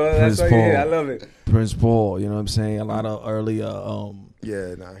hear, bro. That's Prince all you hear. I Paul. love it. Prince Paul, you know what I'm saying? A lot of earlier,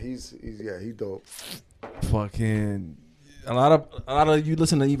 Yeah, nah, he's he dope. fucking, a lot of you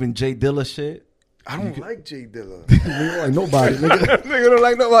listen to even Jay Dilla shit. I don't like Jay Dilla. Nigga like nobody. Nigga, Nigga don't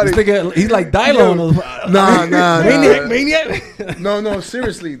like nobody. this nigga, he's like Dilo. Nah. Maniac. No,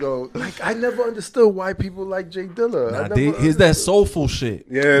 seriously though. Like I never understood why people like Jay Dilla. I Nah, never he's that soulful shit.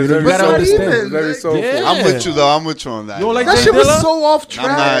 Yeah, You it's know, very you gotta soulful. understand. It's very Like, soulful. yeah. I'm with you though. I'm with you on that. You don't like That Jay shit was Dilla? so off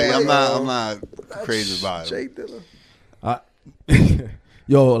track. I'm Like, not crazy about Jay it. Dilla.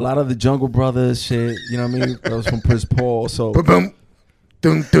 Yo, a lot of the Jungle Brothers shit, you know what I mean? That was from Prince Paul. So, Ba-bum.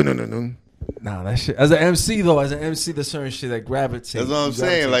 Dun, dun, dun, dun, dun. nah, that shit. As an MC, though, there's certain shit that gravitates. That's what I'm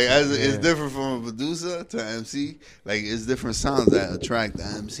saying. Like, gravitates, it's yeah. different from a producer to MC. Like, it's different sounds that attract the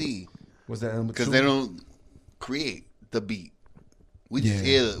MC Was that number because 2? they don't create the beat. We just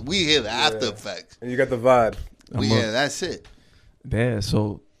Yeah. hear the after effects. And you got the vibe. That's it. Yeah,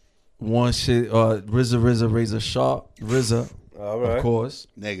 so one shit, RZA, Razor Sharp, RZA, All right. of course.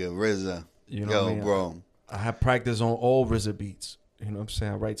 Nigga, RZA. You know Yo, what I mean? bro. I have practice on all RZA beats. You know what I'm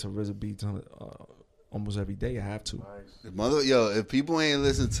saying? I write to RZA beats on almost every day. I have to. If people ain't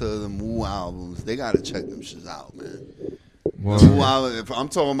listen to the Moo albums, they gotta check them shits out, man. Word. The Moo album, if I'm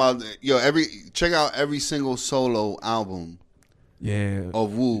talking about check out every single solo album Yeah.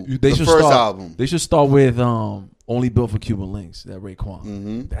 of Wu. They the should first start, album. They should start with Only Built for Cuban Links, that Raekwon.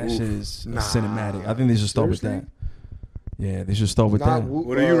 Mm-hmm. That shit is cinematic. I think they should start with that. Yeah, they should start with that. Wu,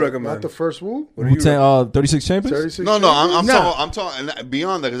 What do you recommend? Not the first Wu. What do you Wu-Tang, 36 Chambers? 36 No, I'm Chambers? talking. I'm talking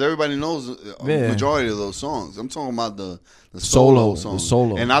beyond that because everybody knows a majority of those songs. I'm talking about the Solo, solo songs, the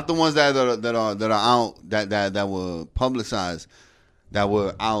solo. and not the ones that are out that were publicized, that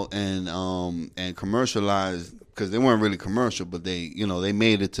were out and commercialized because they weren't really commercial, but they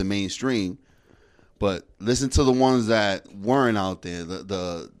made it to mainstream. But listen to the ones that weren't out there,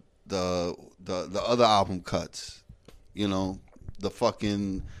 the other album cuts. The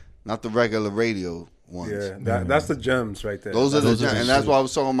fucking, not the regular radio ones. Yeah, that's the gems right there. Those are the gems, and that's what I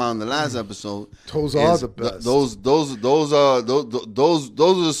was talking about in the last episode. Those are the best. Those are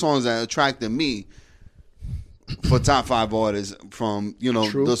the songs that attracted me for top 5 artists from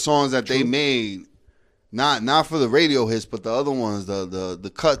the songs that they made. Not for the radio hits, but the other ones,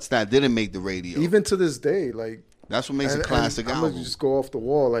 the cuts that didn't make the radio. Even to this day, like that's what makes a classic I'm album. gonna just go off the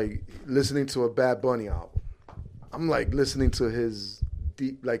wall, like listening to a Bad Bunny album. I'm like listening to his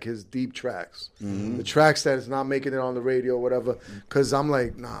deep tracks, the tracks that is not making it on the radio, whatever. Because I'm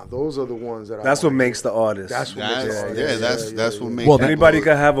like, nah, those are the ones that. That's what makes the artist. That's what makes the artist. That's what makes. Well, anybody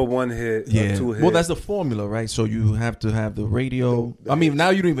can have a 1 hit, Yeah. a 2 hit. Well, that's the formula, right? So you have to have the radio. I mean,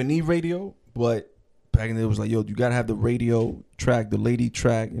 now you don't even need radio, but back in the day it was like, yo, you gotta have the radio track, the lady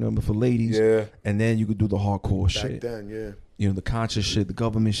track, for ladies. Yeah. And then you could do the hardcore shit. Back then, yeah. The conscious shit, the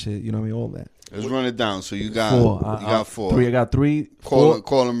government shit, all that. Let's run it down. So you got 4. You got 4. 3. I got 3.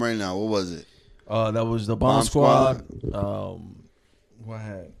 Call them right now. What was it? That was the Bomb Squad. What I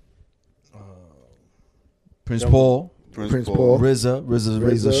had? Prince Paul. Prince Paul.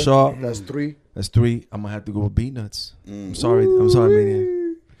 RZA Sharp. That's 3. That's 3. I'm gonna have to go with Beat Nuts. I'm sorry, Maniac.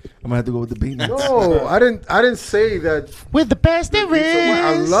 I'm gonna have to go with the Beat Nuts. No, I didn't say that. With the best there is.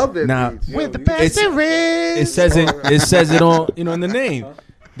 I love it. Nah, With the best there is. It says it on in the name.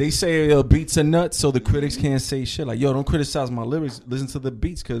 They say beats are nuts, so the critics can't say shit like, yo, don't criticize my lyrics. Listen to the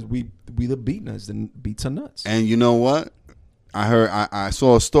beats because we the beat nuts. The beats are nuts. And you know what? I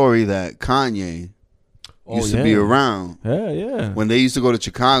saw a story that Kanye used to be around. Yeah. When they used to go to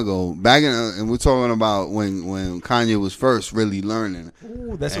Chicago back in, and we're talking about when Kanye was first really learning.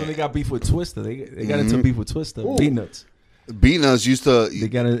 Ooh, that's when they got beef with Twista. They got into beef with Twista. Beat Nuts. Beat Nuts used to. They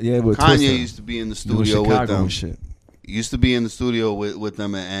got it. Yeah, with Kanye Twista. used to be in the studio with them. And shit. Used to be in the studio with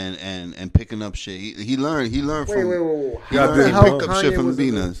them and picking up shit. He learned from. Wait. He How learned the he hell picked up shit Kanye from was the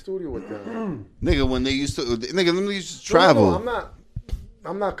in the Beatnuts. studio with them? Nigga, when they used to travel. No,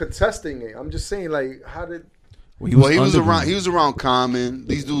 I'm not contesting it. I'm just saying, like, how did? He was around. He was around Common.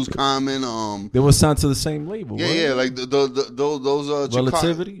 These dudes, Common. They were signed to the same label. Yeah, right? like those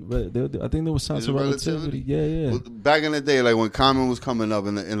Relativity. I think they were signed Is to it Relativity. Yeah. Back in the day, like when Common was coming up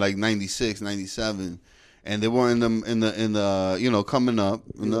in like 96, 97, and they were in the coming up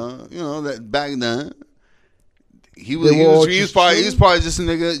that back then. He was probably just a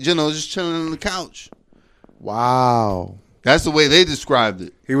nigga, just chilling on the couch. Wow. That's the way they described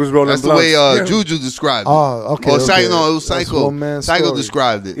it. He was rolling That's blunts. the way Juju described it. Oh, okay. No, it was Psycho. Psycho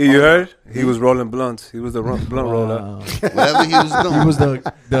described it. You heard? He was rolling blunts. He was the blunt roller. Whatever he was doing. He was the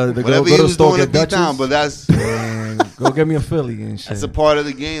whatever he was doing to beat Dutchess. down, but that's Go get me a Philly and shit. that's a part of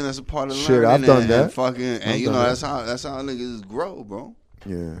the game. That's a part of Shit, learning. I've done that. And fucking, and that's how niggas grow, bro.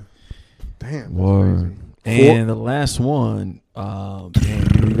 Yeah. Damn. Word. And the last one, you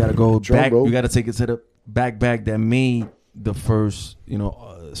gotta go back. roll. You gotta take it to the back that made the first,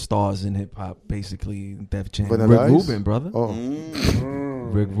 stars in hip hop, basically Def Jam. Vanilla Rick Ice? Rubin, brother. Oh,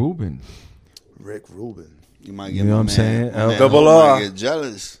 Rick Rubin. Rick Rubin. You might get You know what I'm saying? Double R. Get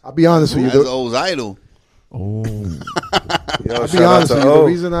jealous. I'll be honest with you. That's O's idol. Oh, Yo, I'll shout be out honest to with you. The O.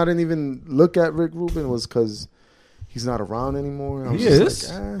 reason I didn't even look at Rick Rubin was because he's not around anymore. I was He just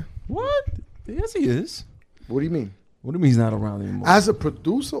is? like, what? Yes, he is. what do you mean? What do you mean he's not around anymore? As a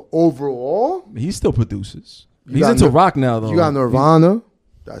producer overall, He still produces. You He's got into Nir- rock now, though. you got Nirvana.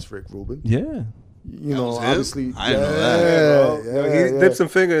 That's Rick Rubin. Yeah. You know, was him? obviously. I didn't know that. Yeah, Yo, yeah, he yeah. dipped some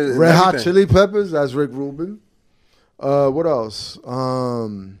fingers. in Red Hot everything. Chili Peppers. That's Rick Rubin. What else?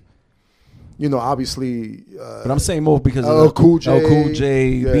 Obviously. But I'm saying more because LL of Cool J. LL Cool J,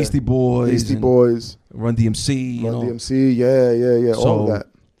 Yeah. Beastie Boys, Beastie and Boys, Run DMC, you Run know. DMC. Yeah. All of So, that.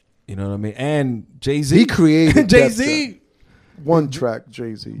 You know what I mean? And Jay-Z. He created Jay-Z. one track,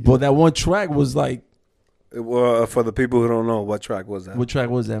 Jay-Z. But that one track was like For the people who don't know, what track was that? What track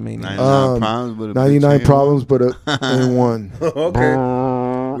was that, man? 99 problems, but 99 problems, but in one. Okay.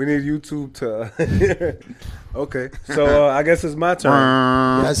 We need YouTube to. Okay. So I guess it's my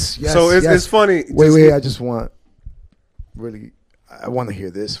turn. Yes. So it's funny. Wait. I just want. Really, I want to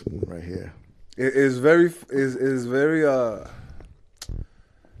hear this right here. It's very.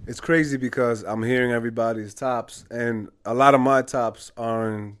 It's crazy because I'm hearing everybody's tops, and a lot of my tops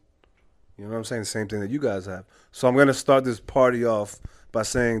aren't. You know what I'm saying? The same thing that you guys have. So I'm gonna start this party off by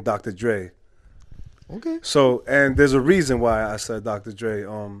saying Dr. Dre. Okay. So, and there's a reason why I said Dr. Dre.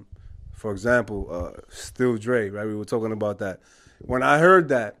 For example, Still Dre, right? We were talking about that. When I heard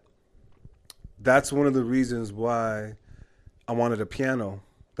that, that's one of the reasons why I wanted a piano.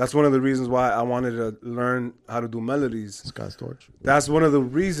 That's one of the reasons why I wanted to learn how to do melodies. Scott Storch. That's one of the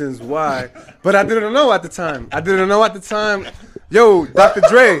reasons why. But I didn't know at the time. Yo, Dr.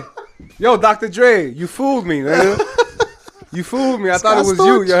 Dre. Yo, Dr. Dre, you fooled me, nigga. You fooled me. I thought it was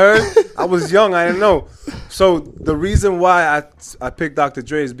you heard? I was young. I didn't know. So the reason why I picked Dr.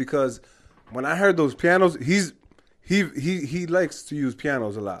 Dre is because when I heard those pianos, he likes to use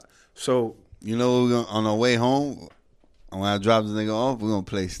pianos a lot. So you know, on our way home, when I drop the nigga off, we're gonna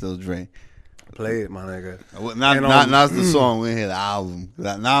play Still Dre. Play it, my nigga. Not the song. We hear the album.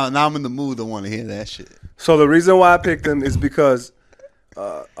 Now I'm in the mood to want to hear that shit. So the reason why I picked him is because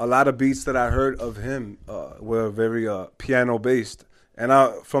a lot of beats that I heard of him were very piano based, and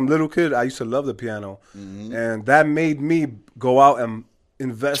from little kid I used to love the piano, and that made me go out and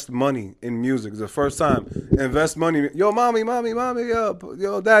invest money in music. It's the first time invest money. Yo, mommy,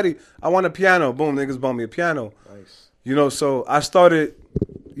 yo, daddy, I want a piano. Boom, niggas bought me a piano. Nice. You know, so I started,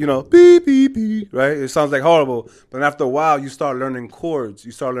 you know, beep, beep, beep, right? It sounds like horrible, but after a while, you start learning chords,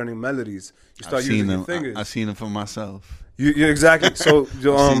 you start learning melodies, you start using your fingers. I've seen them for myself. You exactly. So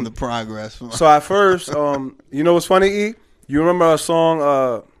I've seen the progress. So at first, you know what's funny, E? You remember a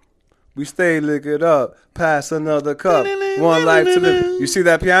song, we stay lick it up, pass another cup, one life to live. You see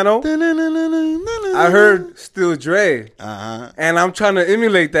that piano? I heard Still Dre, and I'm trying to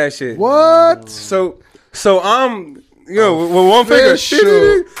emulate that shit. What? So I'm, you know, with one finger,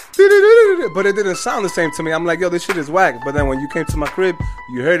 but it didn't sound the same to me. I'm like, yo, this shit is whack. But then when you came to my crib,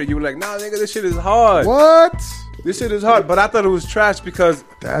 you heard it. You were like, nah, nigga, this shit is hard. What? This shit is hard. But I thought it was trash because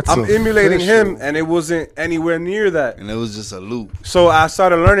I'm emulating him, and it wasn't anywhere near that. And it was just a loop. So I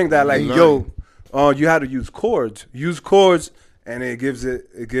started learning that, like, yo, you had to use chords. Use chords, and it gives it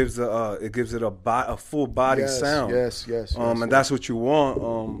a full body sound. Yes. And that's what you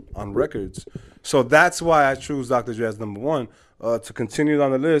want on records. So that's why I choose Dr. Dre as number one. To continue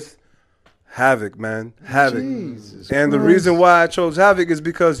on the list, Havoc, man. Havoc. And the reason why I chose Havoc is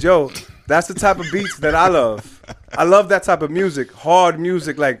because, yo, that's the type of beats that I love. I love that type of music, hard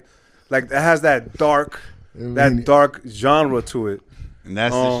music, like it has that dark genre to it. And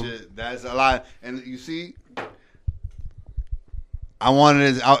that's the shit. That's a lot. And you see, I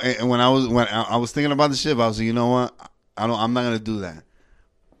wanted it. And when I was thinking about the shit, I was like, you know what? I'm not gonna do that.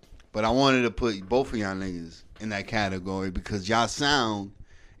 But I wanted to put both of y'all niggas in that category because y'all sound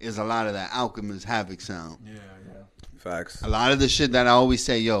is a lot of that Alchemist Havoc sound. Yeah. Facts. A lot of the shit that I always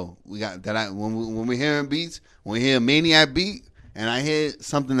say, yo, we got that. When we hearing beats, when we hear a Maniac beat, and I hear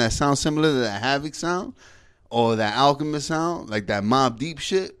something that sounds similar to that Havoc sound or that Alchemist sound, like that Mobb Deep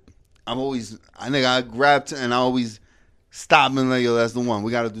shit, I grabbed and I always stop and like, yo, that's the one.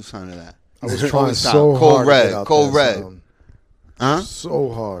 We got to do something to that. I was trying so hard. Cold Red. Huh? So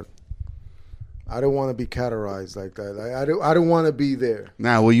hard. I don't want to be categorized like that. I don't want to be there.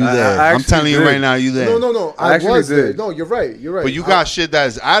 Nah, well, you there. I'm telling you right now, you there. No. I was there. No, you're right. But you got shit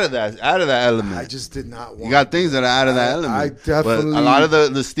that's out of that element. I just did not want. You got things that are out of that element. I definitely. But a lot of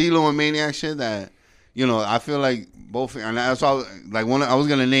the Stilo and Maniac shit that, you know, I feel like both, and that's why I was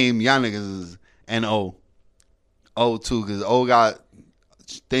gonna name y'all niggas as N.O. O too, because O got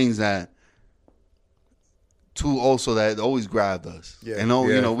things that. Two also that always grabbed us. Yeah. And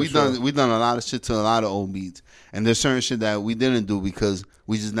you know, we've done a lot of shit to a lot of old beats. And there's certain shit that we didn't do because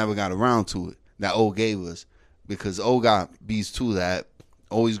we just never got around to it. That O gave us. Because O got beats too that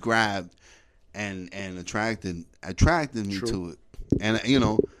always grabbed and attracted me to it. And you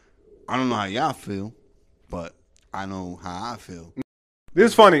know, I don't know how y'all feel, but I know how I feel.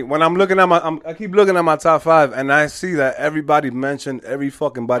 This is funny. When I'm looking at I keep looking at my top 5, and I see that everybody mentioned every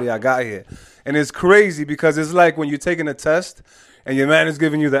fucking body I got here. And it's crazy because it's like when you're taking a test and your man is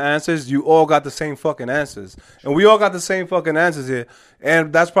giving you the answers, you all got the same fucking answers. And we all got the same fucking answers here.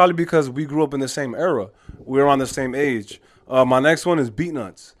 And that's probably because we grew up in the same era. We're on the same age. My next one is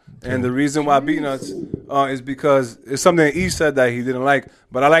Beatnuts. And the reason why Beatnuts is because it's something that E said that he didn't like.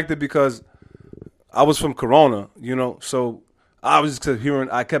 But I liked it because I was from Corona, you know, so I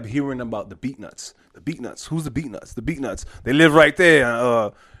kept hearing about the beat nuts. The beat nuts. Who's the beat nuts? The beat nuts. They live right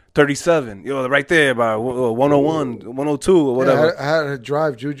there, 37. You know, right there by 101, 102 or whatever. Yeah, I had to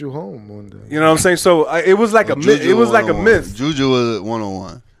drive Juju home one day. You know what I'm saying? So it was like a myth. It was like a myth. Juju was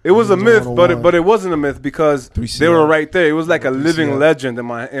 101. It was a myth, but it wasn't a myth because 3CR. they were right there. It was like a 3CR. living legend in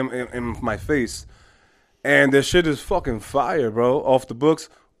my face. And their shit is fucking fire, bro. Off the books.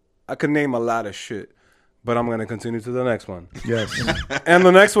 I could name a lot of shit, but I'm gonna continue to the next one. Yes. And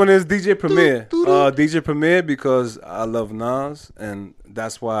the next one is DJ Premier. DJ Premier because I love Nas, and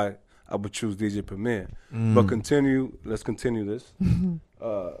that's why I would choose DJ Premier. But let's continue this.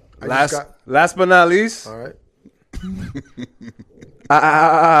 Last but not least, All right.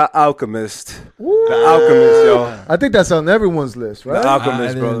 Alchemist. The Alchemist, yo. I think that's on everyone's list, right? The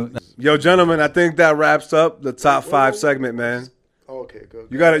Alchemist, bro. Yo, gentlemen, I think that wraps up the top 5 segment, man. Okay, good.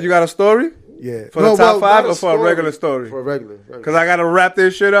 You got a story? Yeah. For the top 5 not or for a regular story? For a regular. Because I got to wrap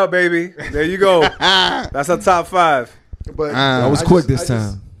this shit up, baby. There you go. That's a top 5. But I was quick this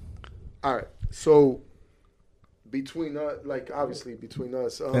time. All right. So between us, like obviously between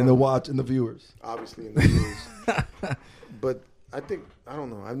us And the watch and the viewers. obviously in the news. But I think I don't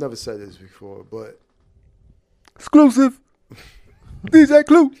know. I've never said this before, but Exclusive. DJ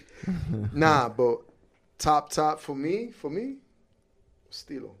Clue. nah. But top for me,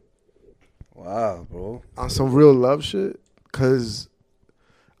 Stilo. Wow, bro. On some real love shit, cause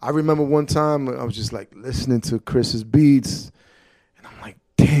I remember one time I was just like listening to Chris's beats, and I'm like,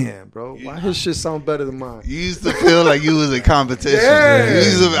 damn, bro, why his shit sound better than mine? You used to feel like you was in competition. Yeah. You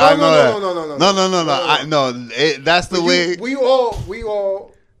used to, No, I know no, that. no. I know. That's the way. We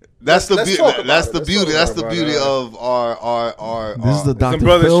all. That's the let's beauty. talk about That's it. the Let's beauty. talk That's about the it. beauty of our. This is the Dr.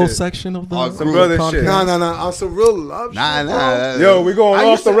 brother Phil shit. section of the Some brother podcast. shit. No. On some real love shit, bro. Yo, we going I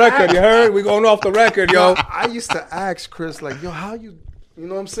off used the to record. ask- You heard? We going off the record, yo. I used to ask Chris, like, yo, how you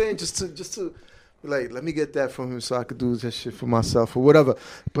know what I'm saying? Just to like, let me get that from him so I could do that shit for myself or whatever.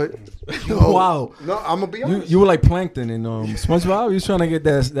 But yo, Wow. no, I'm gonna be honest. You were like Plankton in SpongeBob. You was trying to get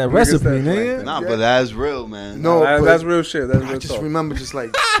that recipe, that nigga. Nah, but that's real, man. No, but That's real shit. That's I real just talk. remember just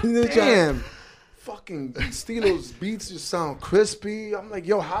like, damn, fucking Stilo's beats just sound crispy. I'm like,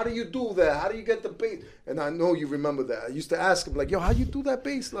 yo, how do you do that? How do you get the bass? And I know you remember that. I used to ask him, like, yo, how you do that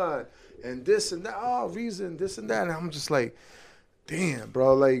bass line? And this and that, reason, this and that. And I'm just like, damn,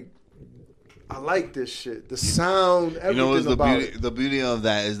 bro, like, I like this shit. The sound, everything You know what's about beauty? it. The beauty of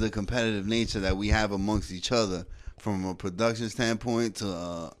that is the competitive nature that we have amongst each other, from a production standpoint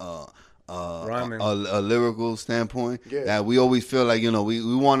to Rhyming. a lyrical standpoint. Yeah. That we always feel like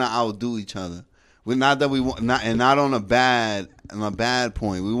we want to outdo each other. We're not that we want not on a bad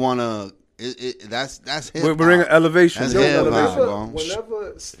point. We want to. That's hip. We're bringing elevation. That's Yo, hip elevation. hop, bro.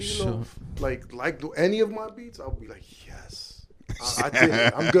 Whenever Stilo like do any of my beats, I'll be like, yes, I did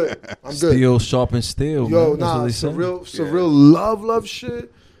it. I'm good. Steel sharpen steel. Yo, man. That's what nah, they some say. real love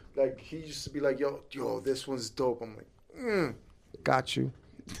shit. Like he used to be like, yo, this one's dope. I'm like, got you.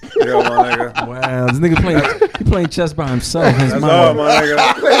 Yo, my nigga. Wow, this nigga playing chess by himself. in his That's mind. all, my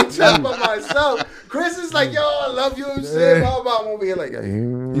nigga. Playing chess by myself. Chris is like, yo, I love you. Shit, blah, blah. I'm over here like,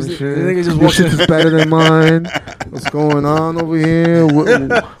 This shit. nigga just Your walking. shit is better than mine. What's going on over here?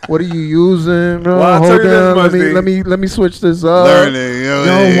 What are you using, bro? Well, I'll tell Hold you this, on. Musty. Let me switch this up. Learning,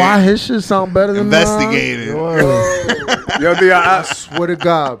 Yo, why his shit sound better than investigating. mine? Yo, D, I swear to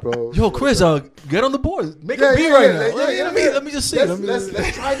God, bro. Yo, Chris, get on the board. Make Yeah, a beat yeah, right yeah, now. yeah, Let me just see. Let's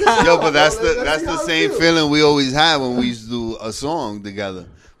try this out. Yo, but that's bro. the Let's see how it same feels. feeling we always had when we used to do a song together.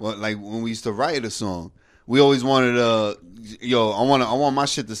 Well, like when we used to write a song, we always wanted I want my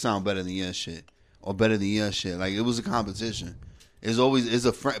shit to sound better than your shit or better than your shit. Like it was a competition. It's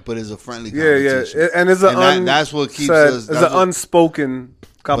a friendly competition. Yeah, and that's what keeps us. It's an unspoken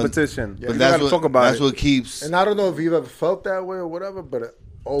competition. But You that's gotta talk about it. what keeps. And I don't know if you've ever felt that way or whatever, but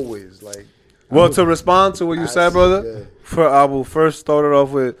always like. Well, to respond to what you said, brother, yeah. I will first start it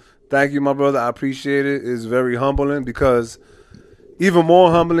off with thank you, my brother. I appreciate it. It's very humbling because even more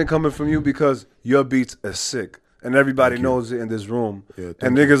humbling coming from you because your beats are sick and everybody knows it in this room. Yeah,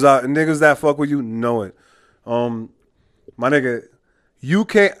 and niggas that fuck with you know it. My nigga, you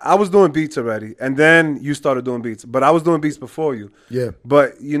can't. I was doing beats already, and then you started doing beats, but I was doing beats before you. Yeah.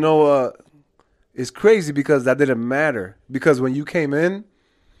 But it's crazy because that didn't matter because when you came in,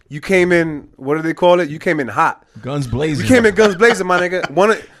 what do they call it? You came in hot. Guns blazing. You came in guns blazing, my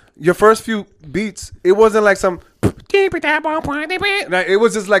nigga. Your first few beats, it wasn't like some. It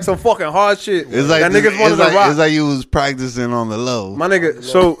was just like some fucking hard shit. It's like that niggas wanted to rock. It's like you was practicing on the low, My nigga,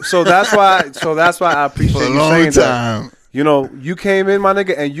 so that's why I appreciate for a you long saying time. that. You know, you came in, my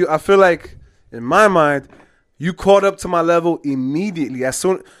nigga, and I feel like In my mind, you caught up to my level immediately. As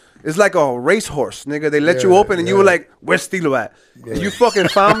soon, it's like a racehorse, nigga. They let you open, and you were like, "Where's Stilo at?" And you fucking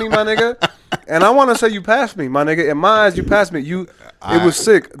found me, my nigga. And I want to say you passed me, my nigga. In my eyes, you passed me. It was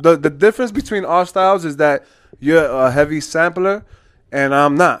sick. The difference between our styles is that you're a heavy sampler, and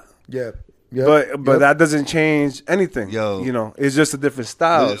I'm not. Yeah. But that doesn't change anything. Yo. You know, it's just a different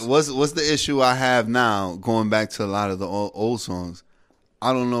style. What's the issue I have now, going back to a lot of the old songs?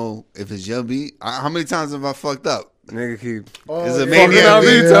 I don't know if it's your beat. How many times have I fucked up? Nigga keep. It's a Maniac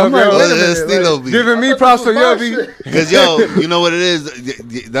beat. I'm like, Or is it a Stilo beat? Giving me props for your beat. Because, yo, you know what it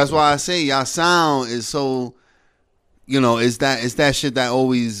is? That's why I say y'all sound is so, you know, it's that shit that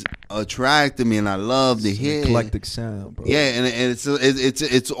always attracted me, and I love to hear. Eclectic sound, bro. Yeah, and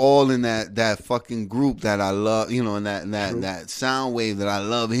it's all in that fucking group that I love, you know, and that sound wave that I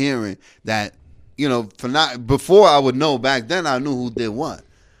love hearing. That, you know, before I would know, back then I knew who did what,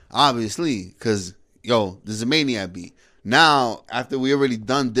 obviously, because yo, this is a Maniac beat. Now, after we already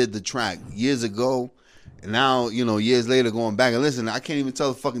did the track years ago, and now, you know, years later going back and listening, I can't even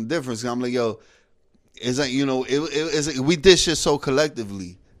tell the fucking difference. I'm like, yo, it's like, you know, it's we did shit so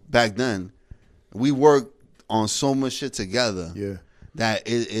collectively back then. We worked on so much shit together. Yeah. That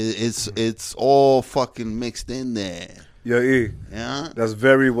it's all fucking mixed in there. Yo, E. Yeah. That's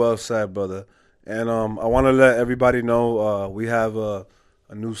very well said, brother. And I want to let everybody know we have a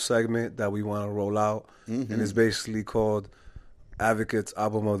new segment that we want to roll out, and it's basically called Advocates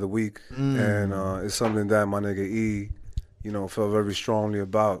Album of the Week, and it's something that my nigga E, you know, felt very strongly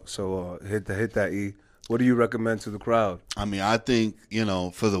about. So hit that, E. What do you recommend to the crowd? I mean, I think, you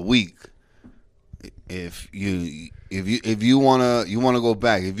know, for the week, if you wanna go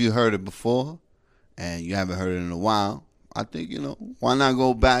back, if you heard it before and you haven't heard it in a while, I think, you know, why not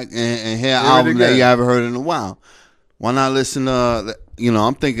go back and hear an album that you haven't heard in a while? Why not listen to, you know,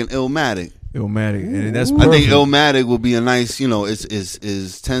 I'm thinking Illmatic. And that's I perfect. think Illmatic would be a nice, you know,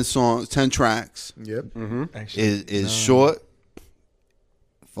 is 10 songs, 10 tracks. Yep. Actually, Is short,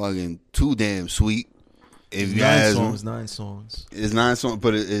 fucking too damn sweet. If you 9 songs. It's 9 songs,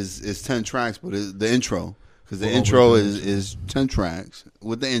 but it's 10 tracks. But the intro, because the intro is 10 tracks.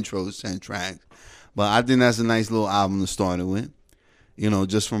 With the intro, it's 10 tracks. But I think that's a nice little album to start it with. You know,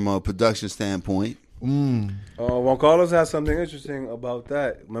 just from a production standpoint. Juan Carlos has something interesting about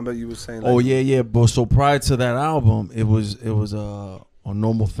that. Remember you were saying, like, yeah. But so prior to that album, it was a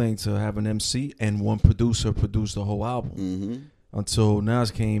normal thing to have an MC and one producer produce the whole album. Until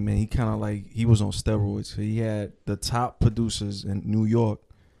Nas came and he kind of like, he was on steroids. So he had the top producers in New York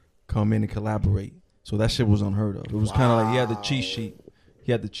come in and collaborate. So that shit was unheard of. It was kind of like he had the cheat sheet.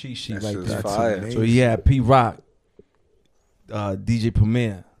 That like shit's that. fire. So he had P Rock, DJ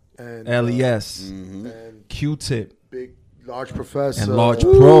Premier, And LES, and Q-Tip, Big Large Professor and Large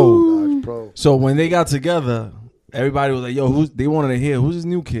Pro. Large Pro. So when they got together, everybody was like, yo, they wanted to hear, who's this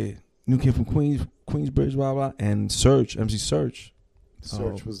new kid? New kid from Queensbridge, blah, blah. And Search, MC Search.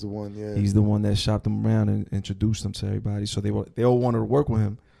 Search was the one, yeah. He's the one that shopped them around and introduced them to everybody. So they all wanted to work with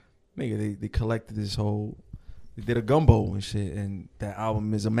him. Nigga, they collected this whole, they did a gumbo and shit. And that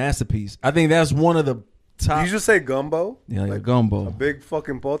album is a masterpiece. I think that's one of the top. Did you just say gumbo? Yeah, like a gumbo. big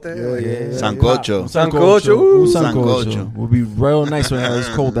fucking pote? Yeah. Sancocho. Sancocho. Sancocho. Would be real nice when it's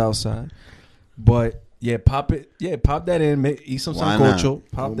cold outside. But yeah, pop it. Yeah, pop that in. Eat some Why sancocho.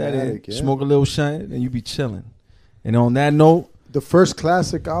 not? Pop that in. Illmatic, yeah. Smoke a little shine, and you be chilling. And on that note, The first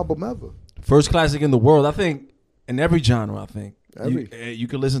classic album ever. first classic in the world. I think in every genre. I think you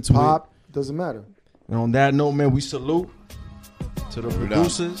can listen to Pop, doesn't matter. it. And on that note, man, we salute to the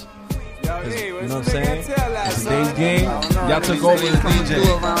producers. You know what I'm saying? It's today's game. Y'all took over as DJ.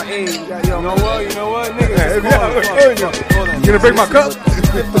 You know what, nigga? You gonna break my cup?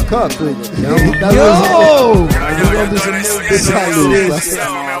 Flip the cup, Yo!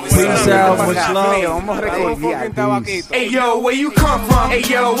 Peace out, much love. Hey yo, where you come from? Hey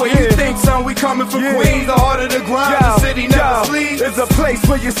yo, where you think, son? We coming from Queens, the heart of the grind, the city never sleeps. It's a place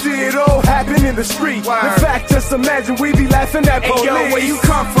where you see it all happen in the street. In fact, just imagine we be laughing at police. Hey yo, where you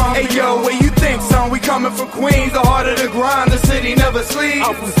come from? Hey yo, where you think, son? We coming from Queens, the heart of the grind, the city never sleeps.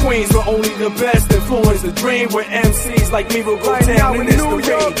 I'm from Queens, where only the best influence the dream. Where MCs like me will go down in New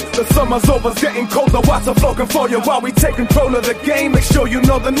York. The summer's over, getting colder. Watch a flogging for you while we take control of the game. Make sure you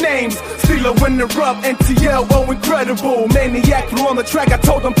know the names. Steeler, Winner Up, NTL, oh incredible. Maniac flew on the track. I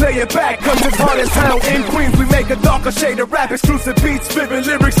told them play it back, cause it's hard as hell. In Queens, we make a darker shade of rap. Exclusive beats, vivid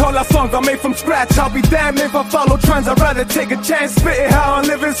lyrics. All our songs are made from scratch. I'll be damned if I follow trends. I'd rather take a chance. Spit it how I'm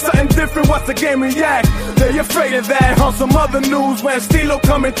living, something different. What's the game react? They afraid of that. On some other news, when Steelo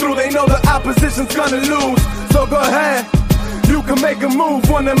coming through, they know the opposition's gonna lose. So go ahead. You can make a move,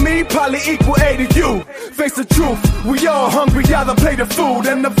 one to me, probably equal 8 to you. Face the truth, we all hungry, either play the food.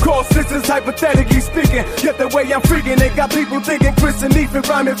 And of course, this is hypothetically speaking. Yet the way I'm freaking, it got people thinking Chris and Ethan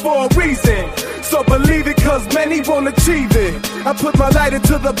rhyming for a reason. So believe it, cause many won't achieve it. I put my lighter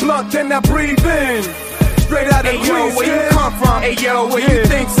to the blunt, then I breathe in. Straight out of Queens, where you come from? Hey yo, where you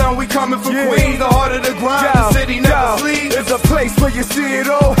think, son? We coming from Queens, the heart of the grind, the city never sleeps. It's a place where you see it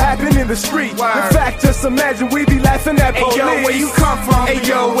all happen in the street. In fact, just imagine we be laughing at police. Hey yo, where you come from? Hey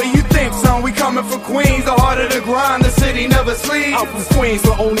yo, where you think, son? We coming from Queens, the heart of the grind, the city never sleeps. I'm from Queens,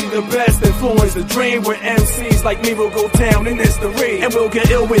 where only the best influence the dream. Where MCs like me will go down in history, and we'll get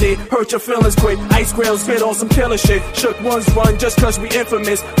ill with it, hurt your feelings quick. Ice grills spit on some killer shit. Shook ones run just cause we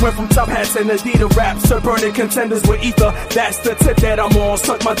infamous. Went from top hats and Adidas raps to burning contenders with ether. That's the tip that I'm on.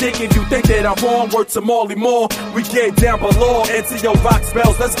 Suck my dick if you think that I'm wrong. Word to Marley Moore. We get down below. Into your rock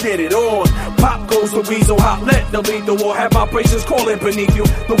spells, let's get it on. Pop goes the weasel, hot let the lead the war. Have vibrations calling beneath you.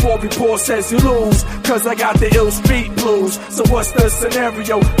 The war report says you lose, cause I got the ill street blues. So what's the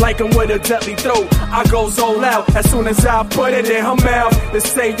scenario? Like I'm with a deadly throat. I goes all out as soon as I put it in her mouth. They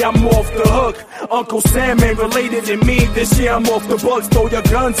say I'm off the hook. Uncle Sam ain't related to me. This year I'm off the books. Throw your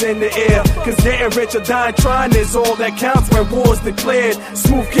guns in the air, cause getting rich or dying trying is all that counts when war's declared.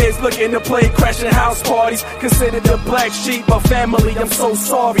 Smooth kids looking to play, crashing house parties. Considered the black sheep of family, I'm so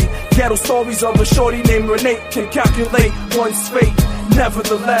sorry. Ghetto stories of a shorty named Renee can calculate one's fate.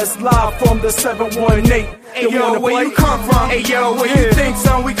 Nevertheless, live from the 718. Hey yo, where you come from? Hey yo, where you think,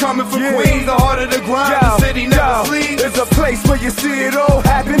 son? We coming from Queens, the heart of the grind, the city never sleeps. It's a place where you see it all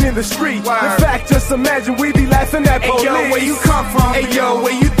happen in the street. In fact, just imagine we be laughing at police. Hey yo, where you come from? Hey yo,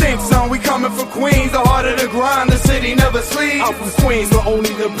 where you think, son? We coming from Queens, the heart of the grind, the city never sleeps. I'm from Queens, where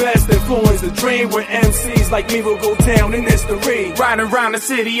only the best influence the dream. Where MCs like me will go down in history. Riding around the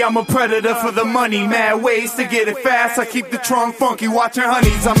city, I'm a predator for the money. Mad ways to get it fast. I keep the trunk funky, watching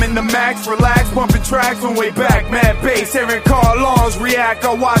honeys. I'm in the max, relax, bumping tracks from way back. Mad bass, hearing car alarms react.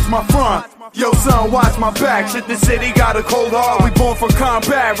 I watch my front. Yo, son, watch my back. Shit, the city got a cold heart. We born for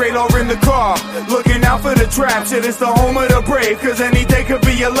combat, radar in the car. Looking out for the trap. Shit, it's the home of the brave, cause any day could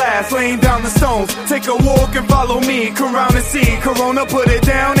be your last. Laying down the stones, take a walk and follow me. Come round and see, Corona put it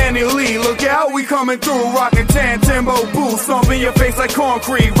down annually. Look out, we coming through, rocking tan, Timbo boots. Stomping your face like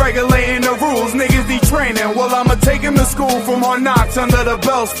concrete, regulating the rules. Niggas need training, well, I'ma take him to school. From hard knocks under the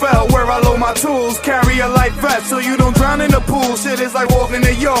bell spell, where I load my tools. Carry a life vest so you don't drown in the pool. Shit is like walking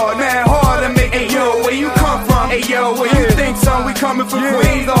the yard, man, hard. Hey yo, where you come from? Hey yo, where you think, son? We coming from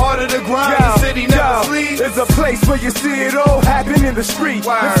Queens, the heart of the grind, the city never sleeps. It's a place where you see it all happen in the street. In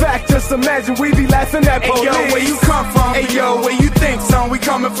fact, just imagine we be laughing at police. Hey yo, where you come from? Hey yo, where you think, son? We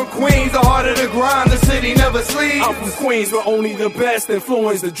coming from Queens, the heart of the grind, the city never sleeps. I'm from Queens, where only the best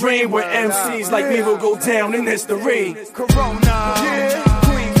influence the dream. Where MCs like me will go down in history. Corona,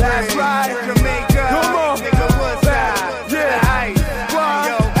 Queens, that's right, Jamaica. Come on.